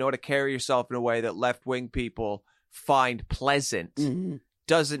educated, know how to carry yourself in a way that left-wing people find pleasant,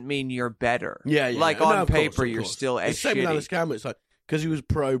 doesn't mean you're better. Yeah. Like on paper, you're still as shitty. Same with Alice Campbell. It's like, because he was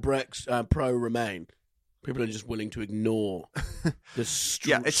pro-Remain. People are just willing to ignore the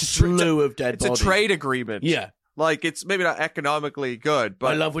slew of dead bodies. It's a trade agreement. Yeah. Like, it's maybe not economically good, but...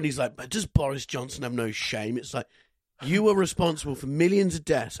 I love when he's like, but does Boris Johnson have no shame? It's like, you are responsible for millions of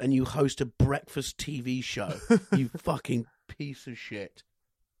deaths and you host a breakfast TV show. You fucking piece of shit.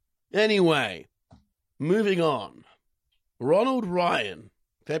 Anyway, moving on. Ronald Ryan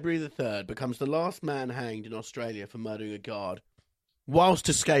February the 3rd, becomes the last man hanged in Australia for murdering a guard whilst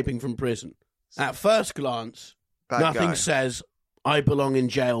escaping from prison. At first glance, nothing says I belong in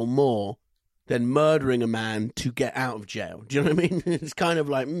jail more than murdering a man to get out of jail. Do you know what I mean? It's kind of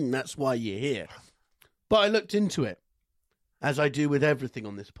like, that's why you're here. But I looked into it, as I do with everything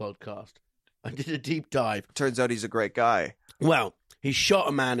on this podcast. I did a deep dive. Turns out he's a great guy. Well, he shot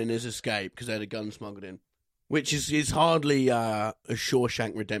a man in his escape because they had a gun smuggled in, which is hardly a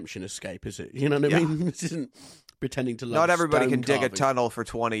Shawshank Redemption escape, is it? You know what I mean? This isn't pretending to love Not everybody stone can dig a carving. tunnel for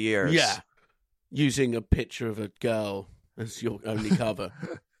 20 years. Yeah. Using a picture of a girl as your only cover.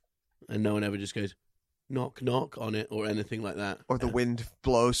 And no one ever just goes, knock, knock on it or anything like that. Or the wind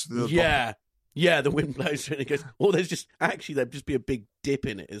blows through the Yeah. Yeah, the wind blows through it and it goes, or there'd just be a big dip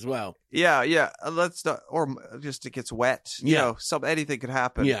in it as well. Yeah. Let's not, or just it gets wet. You know, anything could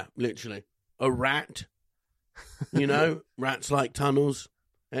happen. Yeah, literally. A rat. You know, rats like tunnels.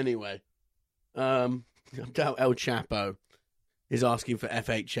 Anyway, I doubt El Chapo is asking for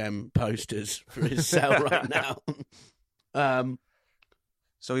FHM posters for his cell right now.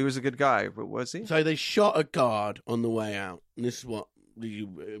 So he was a good guy, was he? So they shot a guard on the way out. And this is what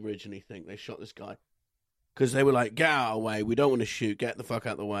you originally think. They shot this guy. Because they were like, get out of the way. We don't want to shoot. Get the fuck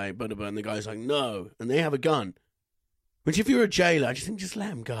out of the way. And the guy's like, no. And they have a gun. Which if you're a jailer, I just think just let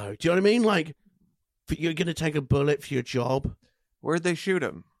him go. Do you know what I mean? Like, you're going to take a bullet for your job. Where'd they shoot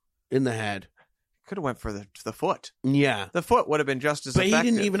him? In the head. Could have went for the foot. Yeah. The foot would have been just as effective. But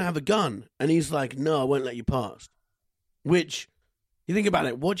he didn't even have a gun. And he's like, no, I won't let you pass. Which, you think about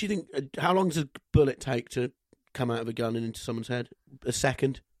it, what do you think, how long does a bullet take to come out of a gun and into someone's head? A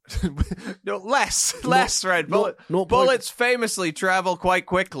second? No, less, Red. Bullets famously travel quite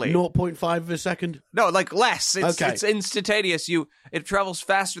quickly. 0.5 of a second? No, like less. It's okay. It's instantaneous. It travels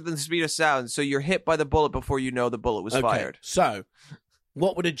faster than the speed of sound, so you're hit by the bullet before you know the bullet was fired. So,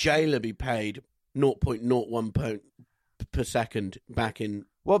 what would a jailer be paid 0.01 per second back in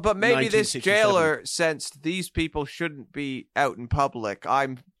Well, but maybe this jailer sensed these people shouldn't be out in public. I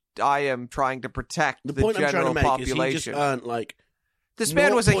am trying to protect the point general I'm trying to make population. Is he just earned like this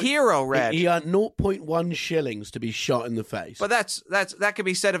man was a hero, Red. He earned 0.1 shillings to be shot in the face. But that can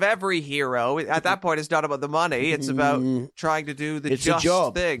be said of every hero. At that point, it's not about the money. It's about trying to do the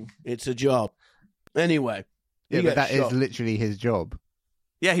just thing. It's a job. Anyway. Yeah, but that is literally his job.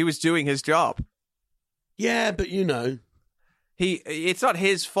 Yeah, he was doing his job. Yeah, but you know. It's not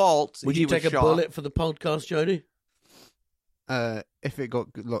his fault. Would you take a bullet for the podcast, Jody? If it got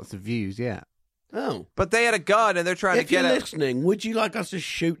lots of views, yeah. Oh. But they had a gun and they're trying to get it. If you're listening, would you like us to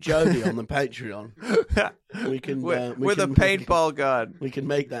shoot Jody on the Patreon? We can with a paintball gun. We can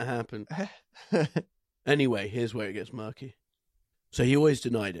make that happen. Anyway, here's where it gets murky. So he always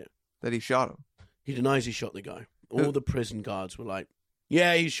denied it. That he shot him. He denies he shot the guy. All the prison guards were like,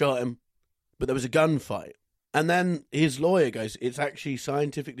 yeah, he shot him. But there was a gunfight. And then his lawyer goes, it's actually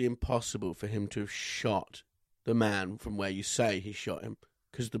scientifically impossible for him to have shot the man from where you say he shot him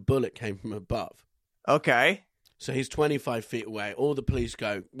because the bullet came from above. Okay. So he's 25 feet away. All the police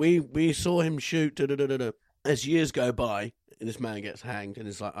go, we saw him shoot. Da-da-da-da-da. As years go by, this man gets hanged and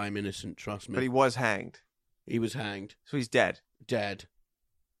is like, I'm innocent, trust me. But he was hanged. He was hanged. So he's dead. Dead.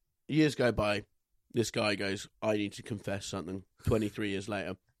 Years go by. This guy goes, I need to confess something. 23 years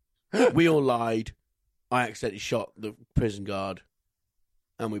later. We all lied. I accidentally shot the prison guard,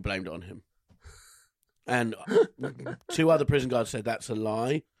 and we blamed it on him. And 2 other prison guards said that's a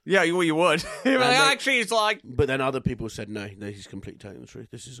lie. Yeah, well, you would. Actually, it's like. But then other people said no, he's completely telling the truth.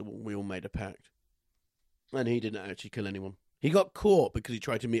 We all made a pact, and he didn't actually kill anyone. He got caught because he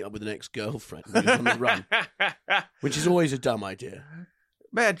tried to meet up with an ex-girlfriend when he was on the run, which is always a dumb idea.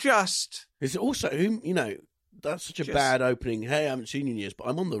 Man, just it's also you know. That's such a bad opening. Hey, I haven't seen you in years, but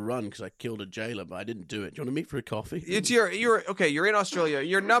I'm on the run because I killed a jailer, but I didn't do it. Do you want to meet for a coffee? It's you're okay. You're in Australia.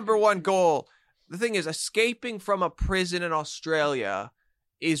 Your number one goal. The thing is, escaping from a prison in Australia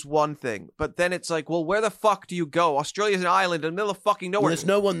is one thing, but then it's like, well, where the fuck do you go? Australia's an island in the middle of fucking nowhere. Well, there's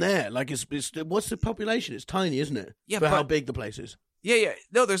no one there. Like, it's what's the population? It's tiny, isn't it? Yeah, for how big the place is. Yeah.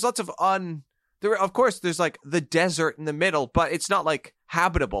 No, there's lots of of course, there's like the desert in the middle, but it's not like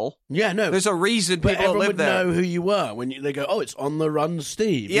habitable. Yeah, no. There's a reason people live there. Everyone would know who you were when they go, oh, it's On the Run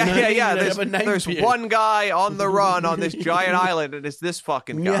Steve. Yeah, you know? Yeah. There's one guy on the run on this giant island, and it's this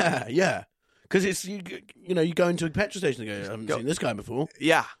fucking guy. Yeah. Because it's, you go into a petrol station and go, I haven't seen this guy before.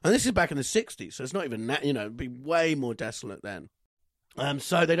 Yeah. And this is back in the 60s, so it's not even that, it'd be way more desolate then.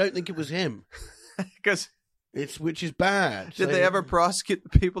 So they don't think it was him. Because which is bad. Did they ever prosecute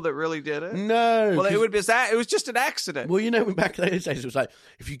the people that really did it? No. Well, it would be it was just an accident. Well, back in those days, it was like,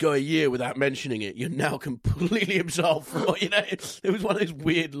 if you go a year without mentioning it, you're now completely absolved from what, it was one of those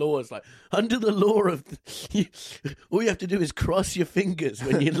weird laws, like, under the law of, all you have to do is cross your fingers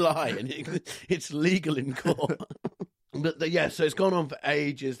when you lie, and it's legal in court. But, so it's gone on for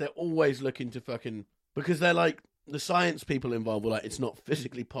ages. They're always looking to fucking, because they're like, the science people involved were like, it's not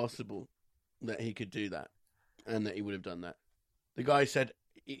physically possible that he could do that, and that he would have done that. The guy said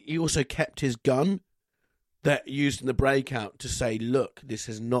he also kept his gun that used in the breakout to say, look, this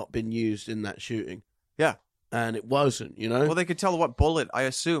has not been used in that shooting. Yeah. And it wasn't, Well, they could tell what bullet, I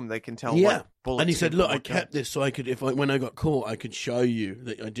assume they can tell what bullet. And he said, look, I kept this so I could, when I got caught, I could show you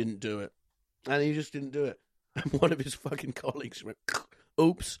that I didn't do it. And he just didn't do it. And one of his fucking colleagues went,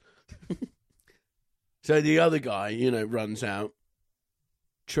 oops. So the other guy, runs out,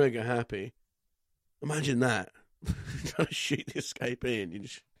 trigger happy. Imagine that. Trying to shoot the escapee and you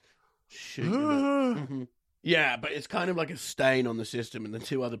just shoot him. Yeah, but it's kind of like a stain on the system, and the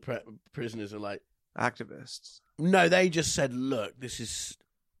two other prisoners are like... activists. No, they just said, look, this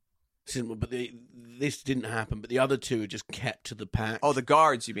didn't happen, but the other two are just kept to the pact. Oh, the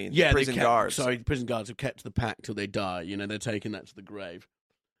guards, you mean? Yeah, the prison guards. Sorry, prison guards have kept to the pact till they die. They're taking that to the grave.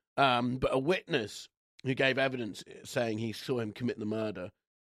 But a witness who gave evidence saying he saw him commit the murder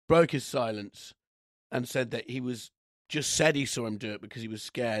broke his silence and said that he saw him do it because he was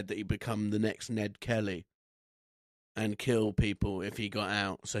scared that he'd become the next Ned Kelly and kill people if he got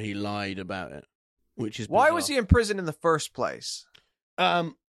out. So he lied about it, which is bizarre. Why was he in prison in the first place?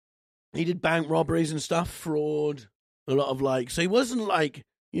 He did bank robberies and stuff, fraud, a lot of so he wasn't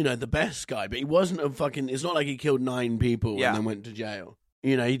the best guy, but he wasn't it's not like he killed 9 people and then went to jail.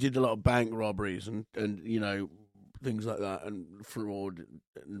 He did a lot of bank robberies and things like that, and fraud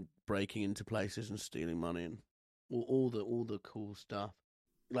and breaking into places and stealing money and all the cool stuff.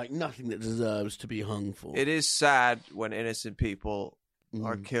 Nothing that deserves to be hung for. It is sad when innocent people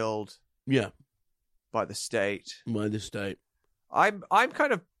are killed. Yeah. By the state. By the state. I'm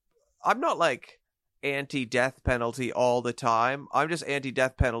not anti-death penalty all the time. I'm just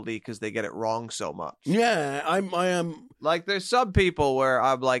anti-death penalty because they get it wrong so much. Yeah, I am. There's some people where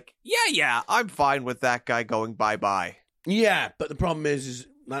I'm like, yeah, I'm fine with that guy going bye-bye. Yeah, but the problem is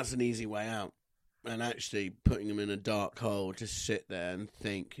that's an easy way out. And actually putting them in a dark hole to sit there and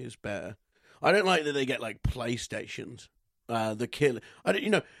think is better. I don't like that they get PlayStations. The killer,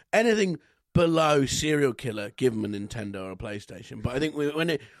 anything below serial killer, give them a Nintendo or a PlayStation. But I think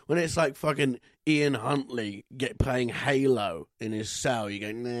when it's fucking Ian Huntley playing Halo in his cell, you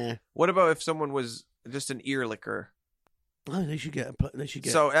go, nah. What about if someone was just an ear licker? Oh, they should get.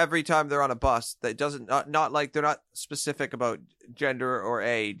 So every time they're on a bus, that doesn't not they're not specific about gender or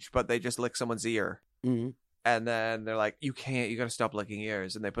age, but they just lick someone's ear, and then they're like, you got to stop licking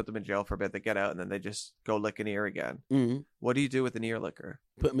ears, and they put them in jail for a bit. They get out, and then they just go lick an ear again. What do you do with an ear licker?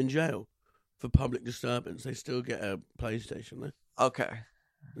 Put them in jail for public disturbance. They still get a PlayStation though. Okay.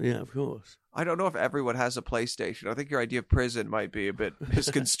 Yeah, of course. I don't know if everyone has a PlayStation. I think your idea of prison might be a bit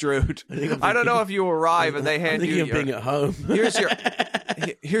misconstrued. I don't know if you arrive and they hand you being at home. here's your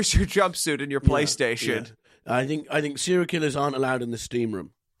jumpsuit and your PlayStation. Yeah. I think serial killers aren't allowed in the steam room.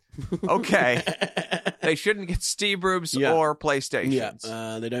 Okay. They shouldn't get steam rooms or PlayStations.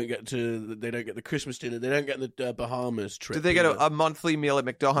 Yeah, they don't get the Christmas dinner. They don't get the Bahamas trip. Do they get a monthly meal at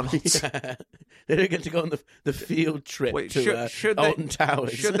McDonald's? Yeah. They don't get to go on the field trip to Alton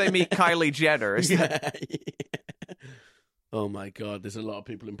Towers. Should they meet Kylie Jenner? Oh my God, there's a lot of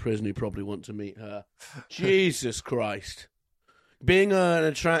people in prison who probably want to meet her. Jesus Christ. Being an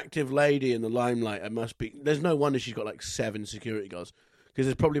attractive lady in the limelight, there's no wonder she's got 7 security guards. Because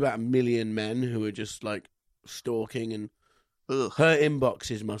there's probably about 1 million men who are just stalking, and her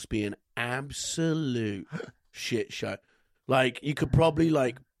inboxes must be an absolute shit show. You could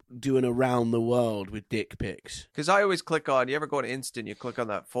probably do an around the world with dick pics. Because I always click on, you ever go on Instant, you click on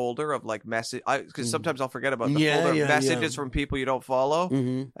that folder of message, because sometimes I'll forget about the folder of messages from people you don't follow,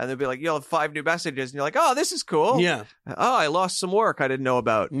 and they'll be you'll have 5 new messages, and you're like, oh, this is cool. Yeah. Oh, I lost some work I didn't know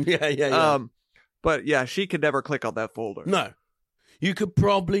about. Yeah. But yeah, she could never click on that folder. No. You could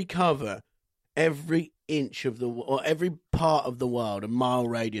probably cover every inch of or every part of the world, a mile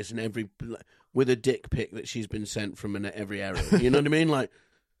radius, and with a dick pic that she's been sent from every area. You know what I mean?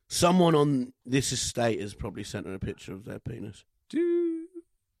 Someone on this estate has probably sent her a picture of their penis. No,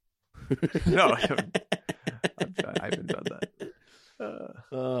 I haven't done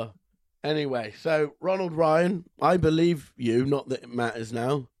that. Anyway, so Ronald Ryan, I believe you. Not that it matters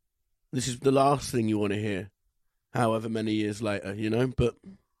now. This is the last thing you want to hear. However many years later, but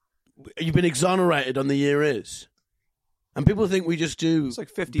you've been exonerated on the year is. And people think we just do it's like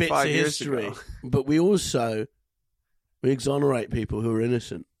 55 bits of years history, ago. but we exonerate people who are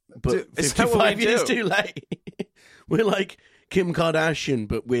innocent. But Is that what 55 we years do? too late. We're like Kim Kardashian,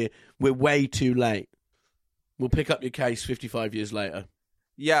 but we're way too late. We'll pick up your case 55 years later.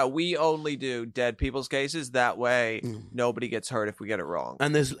 Yeah, we only do dead people's cases. That way, nobody gets hurt if we get it wrong.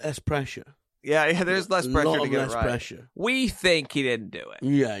 And there's less pressure. Yeah, there's less pressure to get it right. Pressure. We think he didn't do it.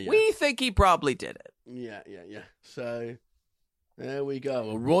 Yeah. We think he probably did it. Yeah. So, there we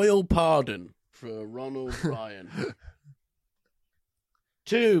go. A royal pardon for Ronald Ryan.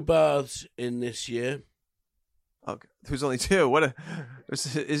 2 births in this year. Okay. There's only 2.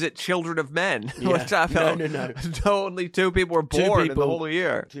 Is it children of men? Yeah. What's that? No. Only 2 people were born in the whole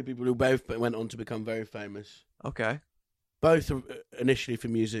year. 2 people who both went on to become very famous. Okay. Both initially for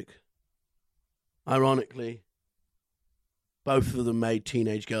music. Ironically, both of them made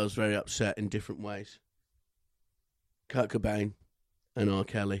teenage girls very upset in different ways. Kurt Cobain and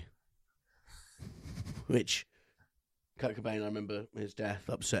R.Kelly. Which, Kurt Cobain, I remember his death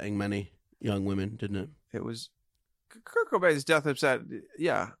upsetting many young women, didn't it? It was... Kurt Cobain's death upset,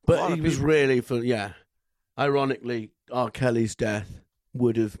 yeah. But he was really ironically, R. Kelly's death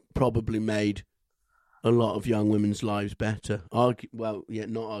would have probably made a lot of young women's lives better.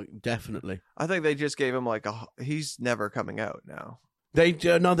 Definitely. I think they just gave him he's never coming out now. They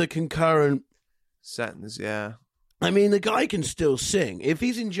do another concurrent sentence, yeah. I mean, the guy can still sing. If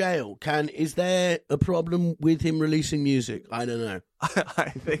he's in jail, is there a problem with him releasing music? I don't know. I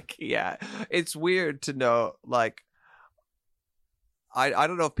think, yeah. It's weird to know, I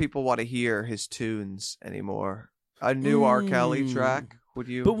don't know if people want to hear his tunes anymore. A new R. Kelly track, would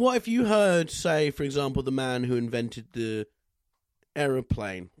you? But what if you heard, say, for example, the man who invented the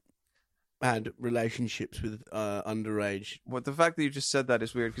aeroplane had relationships with underage? Well, the fact that you just said that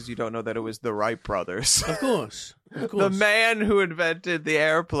is weird because you don't know that it was the Wright brothers. Of course. The man who invented the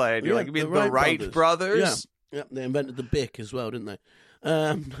airplane. You're you mean the Wright brothers? Yeah, they invented the Bic as well, didn't they?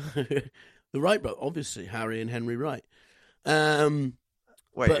 The Wright brothers, obviously, Harry and Henry Wright.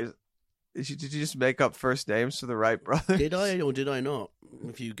 Wait, did you just make up first names for the Wright brothers? Did I or did I not?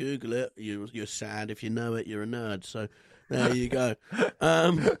 If you Google it, you're sad. If you know it, you're a nerd. So there you go.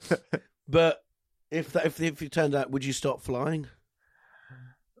 But if it turned out, would you stop flying?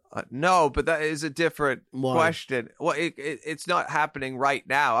 No, but that is a different question. Well, it's not happening right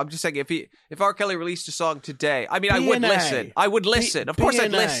now. I'm just saying if R. Kelly released a song today, I mean, I would listen. I would listen. Of course,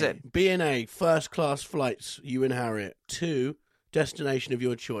 I'd listen. B&A, first class flights, you and Harriet, to destination of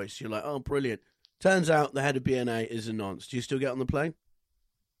your choice. You're like, oh, brilliant. Turns out the head of B&A is a nonce. Do you still get on the plane?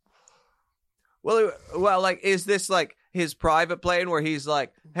 Well, is this his private plane where he's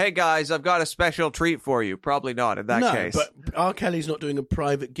like, hey guys, I've got a special treat for you? Probably not in that case. No, but R. Kelly's not doing a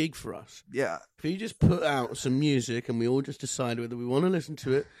private gig for us. Yeah. If he just put out some music and we all just decide whether we want to listen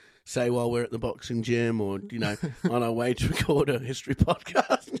to it, say while we're at the boxing gym or, on our way to record a history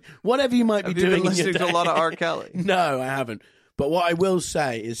podcast, whatever you might be doing. Have you been listening in your day. to a lot of R. Kelly? No, I haven't. But what I will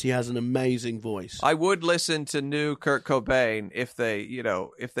say is he has an amazing voice. I would listen to new Kurt Cobain if they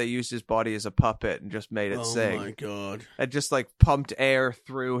used his body as a puppet and just made it sing. Oh my God. And just pumped air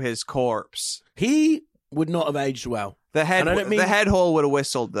through his corpse. He would not have aged well. The head hole would have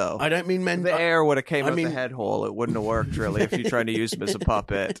whistled though. I don't mean the air would have came out the head hole. It wouldn't have worked really if you're trying to use him as a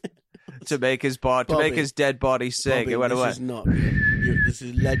puppet to make his make his dead body sing. Bobby, it would have this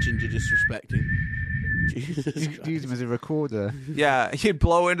is legend you're disrespecting. Use him as a recorder. Yeah, he'd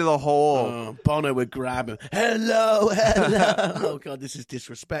blow into the hole. Oh, Bono would grab him. Hello. Oh God, this is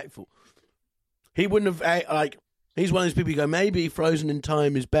disrespectful. He wouldn't have he's one of those people who go, maybe Frozen in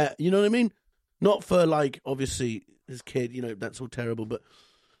Time is better. You know what I mean? Not for obviously his kid. That's all terrible. But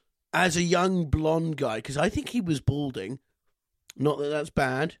as a young blonde guy, because I think he was balding. Not that that's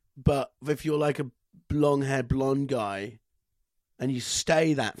bad, but if you're like a long-haired blonde guy. And you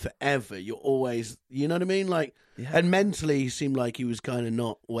stay that forever. You're always, you know what I mean? And mentally, he seemed like he was kind of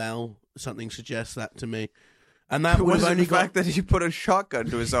not well. Something suggests that to me. And that was the fact that he put a shotgun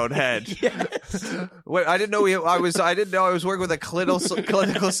to his own head. Yes. Wait, I didn't know I was working with a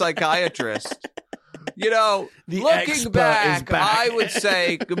clinical psychiatrist. Looking back, I would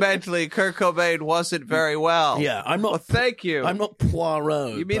say mentally Kurt Cobain wasn't very well. Yeah, I'm not. Well, thank you. I'm not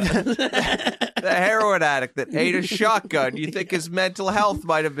Poirot. You mean the heroin addict that ate a shotgun? You think his mental health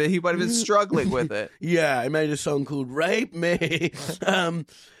might have been struggling with it? Yeah, I made a song called "Rape Me."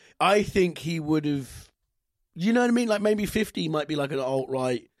 I think he would have. You know what I mean? Maybe 50 might be an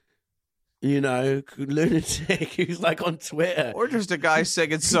alt-right. Lunatic who's on Twitter, or just a guy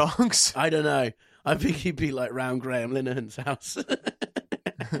singing songs. I don't know. I think he'd be round Graham Linehan's house.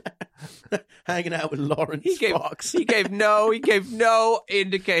 hanging out with Lawrence Fox. He gave no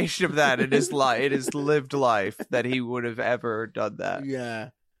indication of that in his life, in his lived life, that he would have ever done that. Yeah.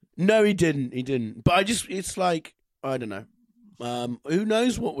 No, he didn't. But it's like, I don't know. Who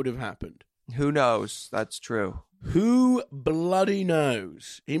knows what would have happened? Who knows? That's true. Who bloody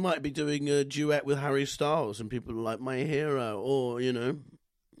knows? He might be doing a duet with Harry Styles and people are like, my hero, or,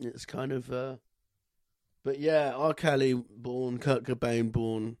 it's kind of, but yeah, R.Kelly born, Kurt Cobain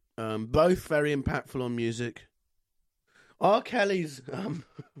born, both very impactful on music. R.Kelly's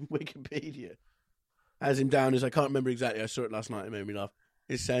Wikipedia has him down as, I can't remember exactly, I saw it last night, it made me laugh.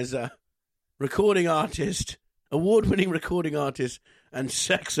 It says, recording artist, award-winning recording artist, and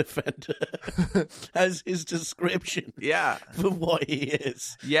sex offender as his description for what he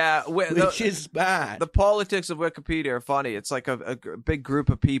is. Yeah. Which is bad. The politics of Wikipedia are funny. It's like a big group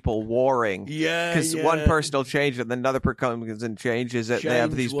of people warring. Yeah. Because one person will change it, then another person comes and changes it. They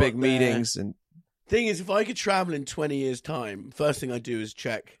have these big meetings. And thing is, if I could travel in 20 years' time, first thing I'd do is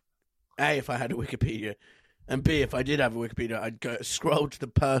check, A, if I had a Wikipedia, and B, if I did have a Wikipedia, I'd go scroll to the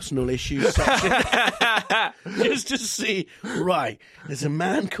personal issues section just to see, right, there's a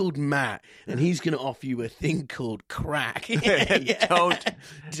man called Matt, and he's going to offer you a thing called crack.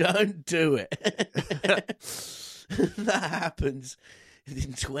 Don't do it. That happens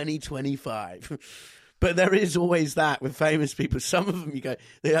in 2025. But there is always that with famous people. Some of them,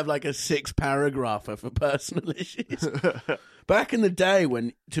 they have like a 6-paragrapher for personal issues. Back in the day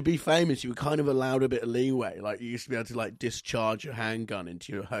when, to be famous, you were kind of allowed a bit of leeway. Like, you used to be able to, like, discharge your handgun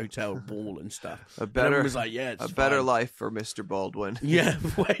into your hotel wall and stuff. Everyone was like, yeah, it's better life for Mr. Baldwin. Yeah,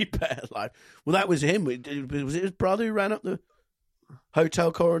 way better life. Well, that was him. Was it his brother who ran up the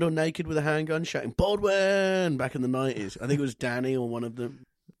hotel corridor naked with a handgun shouting, Baldwin, back in the 90s? I think it was Danny or one of the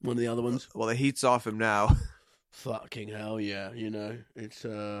other ones. Well, the heat's off him now. Fucking hell, yeah. It's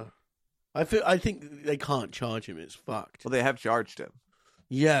I think they can't charge him. It's fucked. Well, they have charged him.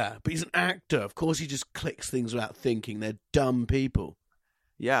 Yeah, but he's an actor. Of course, he just clicks things without thinking. They're dumb people.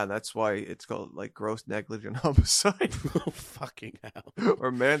 Yeah, that's why it's called, like, gross negligent homicide. Oh, fucking hell. Or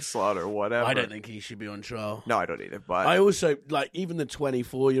manslaughter, whatever. I don't think he should be on trial. No, I don't either, but I also, like, even the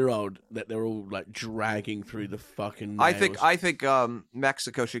 24-year-old that they're all, like, dragging through the fucking nails. I think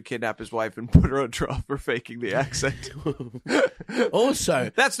Mexico should kidnap his wife and put her on trial for faking the accent.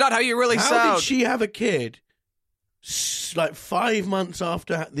 Also, that's not how you really sound. How did she have a kid, like, 5 months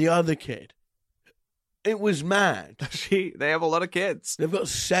after the other kid? It was mad. They have a lot of kids. They've got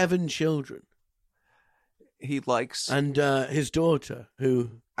 7 children. He likes... And his daughter,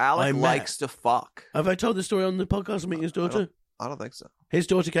 who Alec likes to fuck. Have I told the story on the podcast of meeting his daughter? I don't think so. His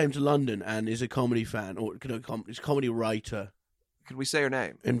daughter came to London and is a comedy fan, or is a comedy writer. Could we say her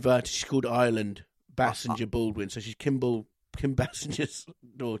name? Inverted. She's called Ireland Bassinger Baldwin. So she's Kim Bassinger's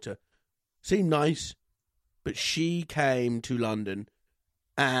daughter. Seemed nice, but she came to London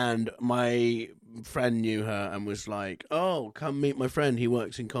and my friend knew her and was like, oh, come meet my friend. He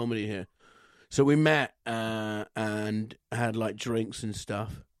works in comedy here. So we met and had like drinks and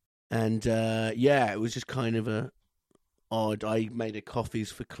stuff. And it was just kind of a odd. I made a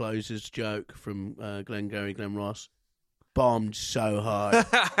coffees for closers joke from Glengarry Glen Ross. Bombed so hard.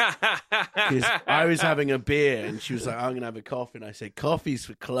 Because I was having a beer and she was like, I'm going to have a coffee. And I said, coffees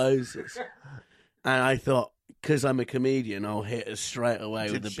for closers. And I thought, because I'm a comedian, I'll hit her straight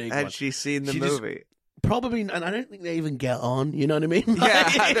away with the big one. Had she seen the movie? Probably, and I don't think they even get on, you know what I mean?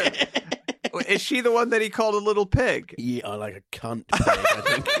 Yeah. Is she the one that he called a little pig? Yeah, like a cunt pig,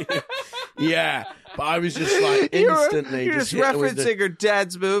 I think. Yeah, but I was just like instantly You're just referencing her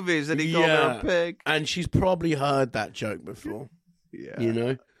dad's movies and he called her a pig. And she's probably heard that joke before. Yeah. You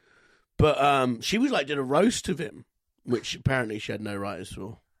know? But she was like, did a roast of him, which apparently she had no writers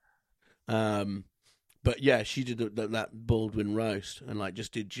for. But yeah, she did that Baldwin roast and like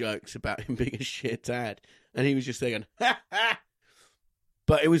just did jokes about him being a shit dad. And he was just thinking, ha ha.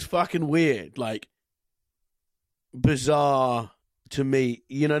 But it was fucking weird, like bizarre to me.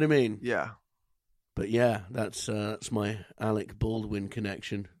 You know what I mean? Yeah. But yeah, that's my Alec Baldwin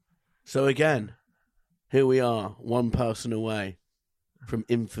connection. So again, here we are, one person away from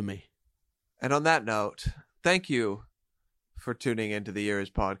infamy. And on that note, thank you for tuning into the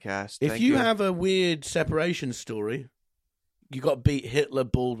Years podcast. If you have a weird separation story, you got beat Hitler,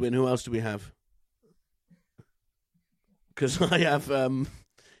 Baldwin. Who else do we have? Because I have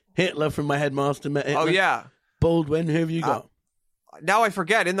Hitler from my headmaster. Met Hitler. Oh, yeah. Baldwin, who have you got? Now I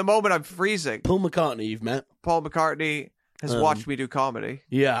forget. In the moment, I'm freezing. Paul McCartney you've met. Paul McCartney has watched me do comedy.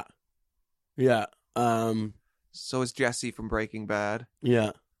 Yeah. Yeah. So is Jesse from Breaking Bad.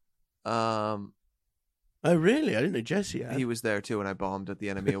 Yeah. Oh, really? I didn't know Jesse had. He was there too when I bombed at the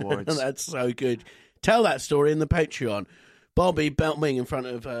Enemy Awards. That's so good. Tell that story in the Patreon. Bobby belting in front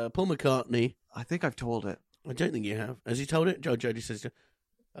of Paul McCartney. I think I've told it. I don't think you have. Has he told it? Jodie says,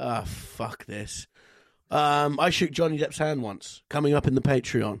 fuck this. I shook Johnny Depp's hand once, coming up in the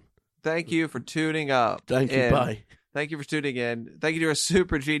Patreon. Thank you for tuning up. Thank you, bye. Thank you for tuning in. Thank you to our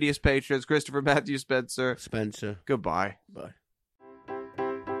super genius patrons, Christopher, Matthew, Spencer. Goodbye. Bye.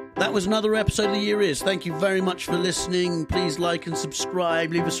 That was another episode of The Year Is. Thank you very much for listening. Please like and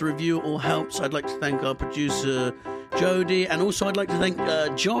subscribe. Leave us a review. It all helps. I'd like to thank our producer, Jodie. And also I'd like to thank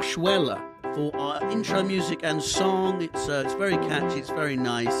Josh Weller for our intro music and song. It's very catchy. It's very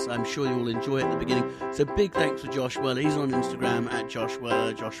nice. I'm sure you'll enjoy it at the beginning. So big thanks for Josh Weller. He's on Instagram at Josh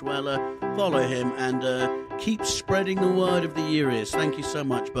Weller. Josh Weller. Follow him and keep spreading the word of The Year Is. Thank you so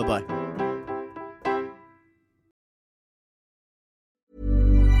much. Bye-bye.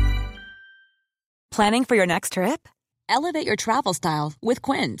 Planning for your next trip? Elevate your travel style with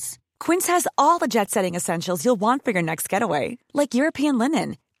Quince. Quince has all the jet-setting essentials you'll want for your next getaway, like European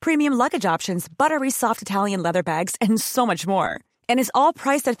linen, premium luggage options, buttery soft Italian leather bags, and so much more. And is all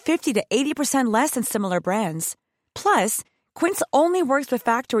priced at 50 to 80% less than similar brands. Plus, Quince only works with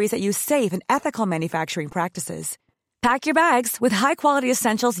factories that use safe and ethical manufacturing practices. Pack your bags with high-quality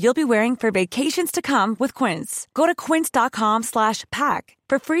essentials you'll be wearing for vacations to come with Quince. Go to quince.com/pack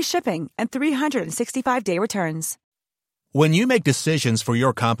for free shipping and 365-day returns. When you make decisions for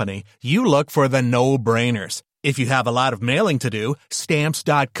your company, you look for the no-brainers. If you have a lot of mailing to do,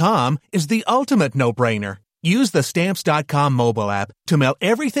 Stamps.com is the ultimate no-brainer. Use the Stamps.com mobile app to mail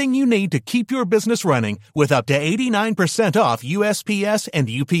everything you need to keep your business running with up to 89% off USPS and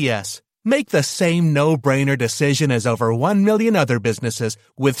UPS. Make the same no-brainer decision as over 1 million other businesses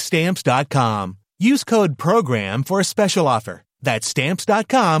with Stamps.com. Use code PROGRAM for a special offer. That's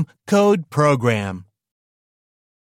Stamps.com, code PROGRAM.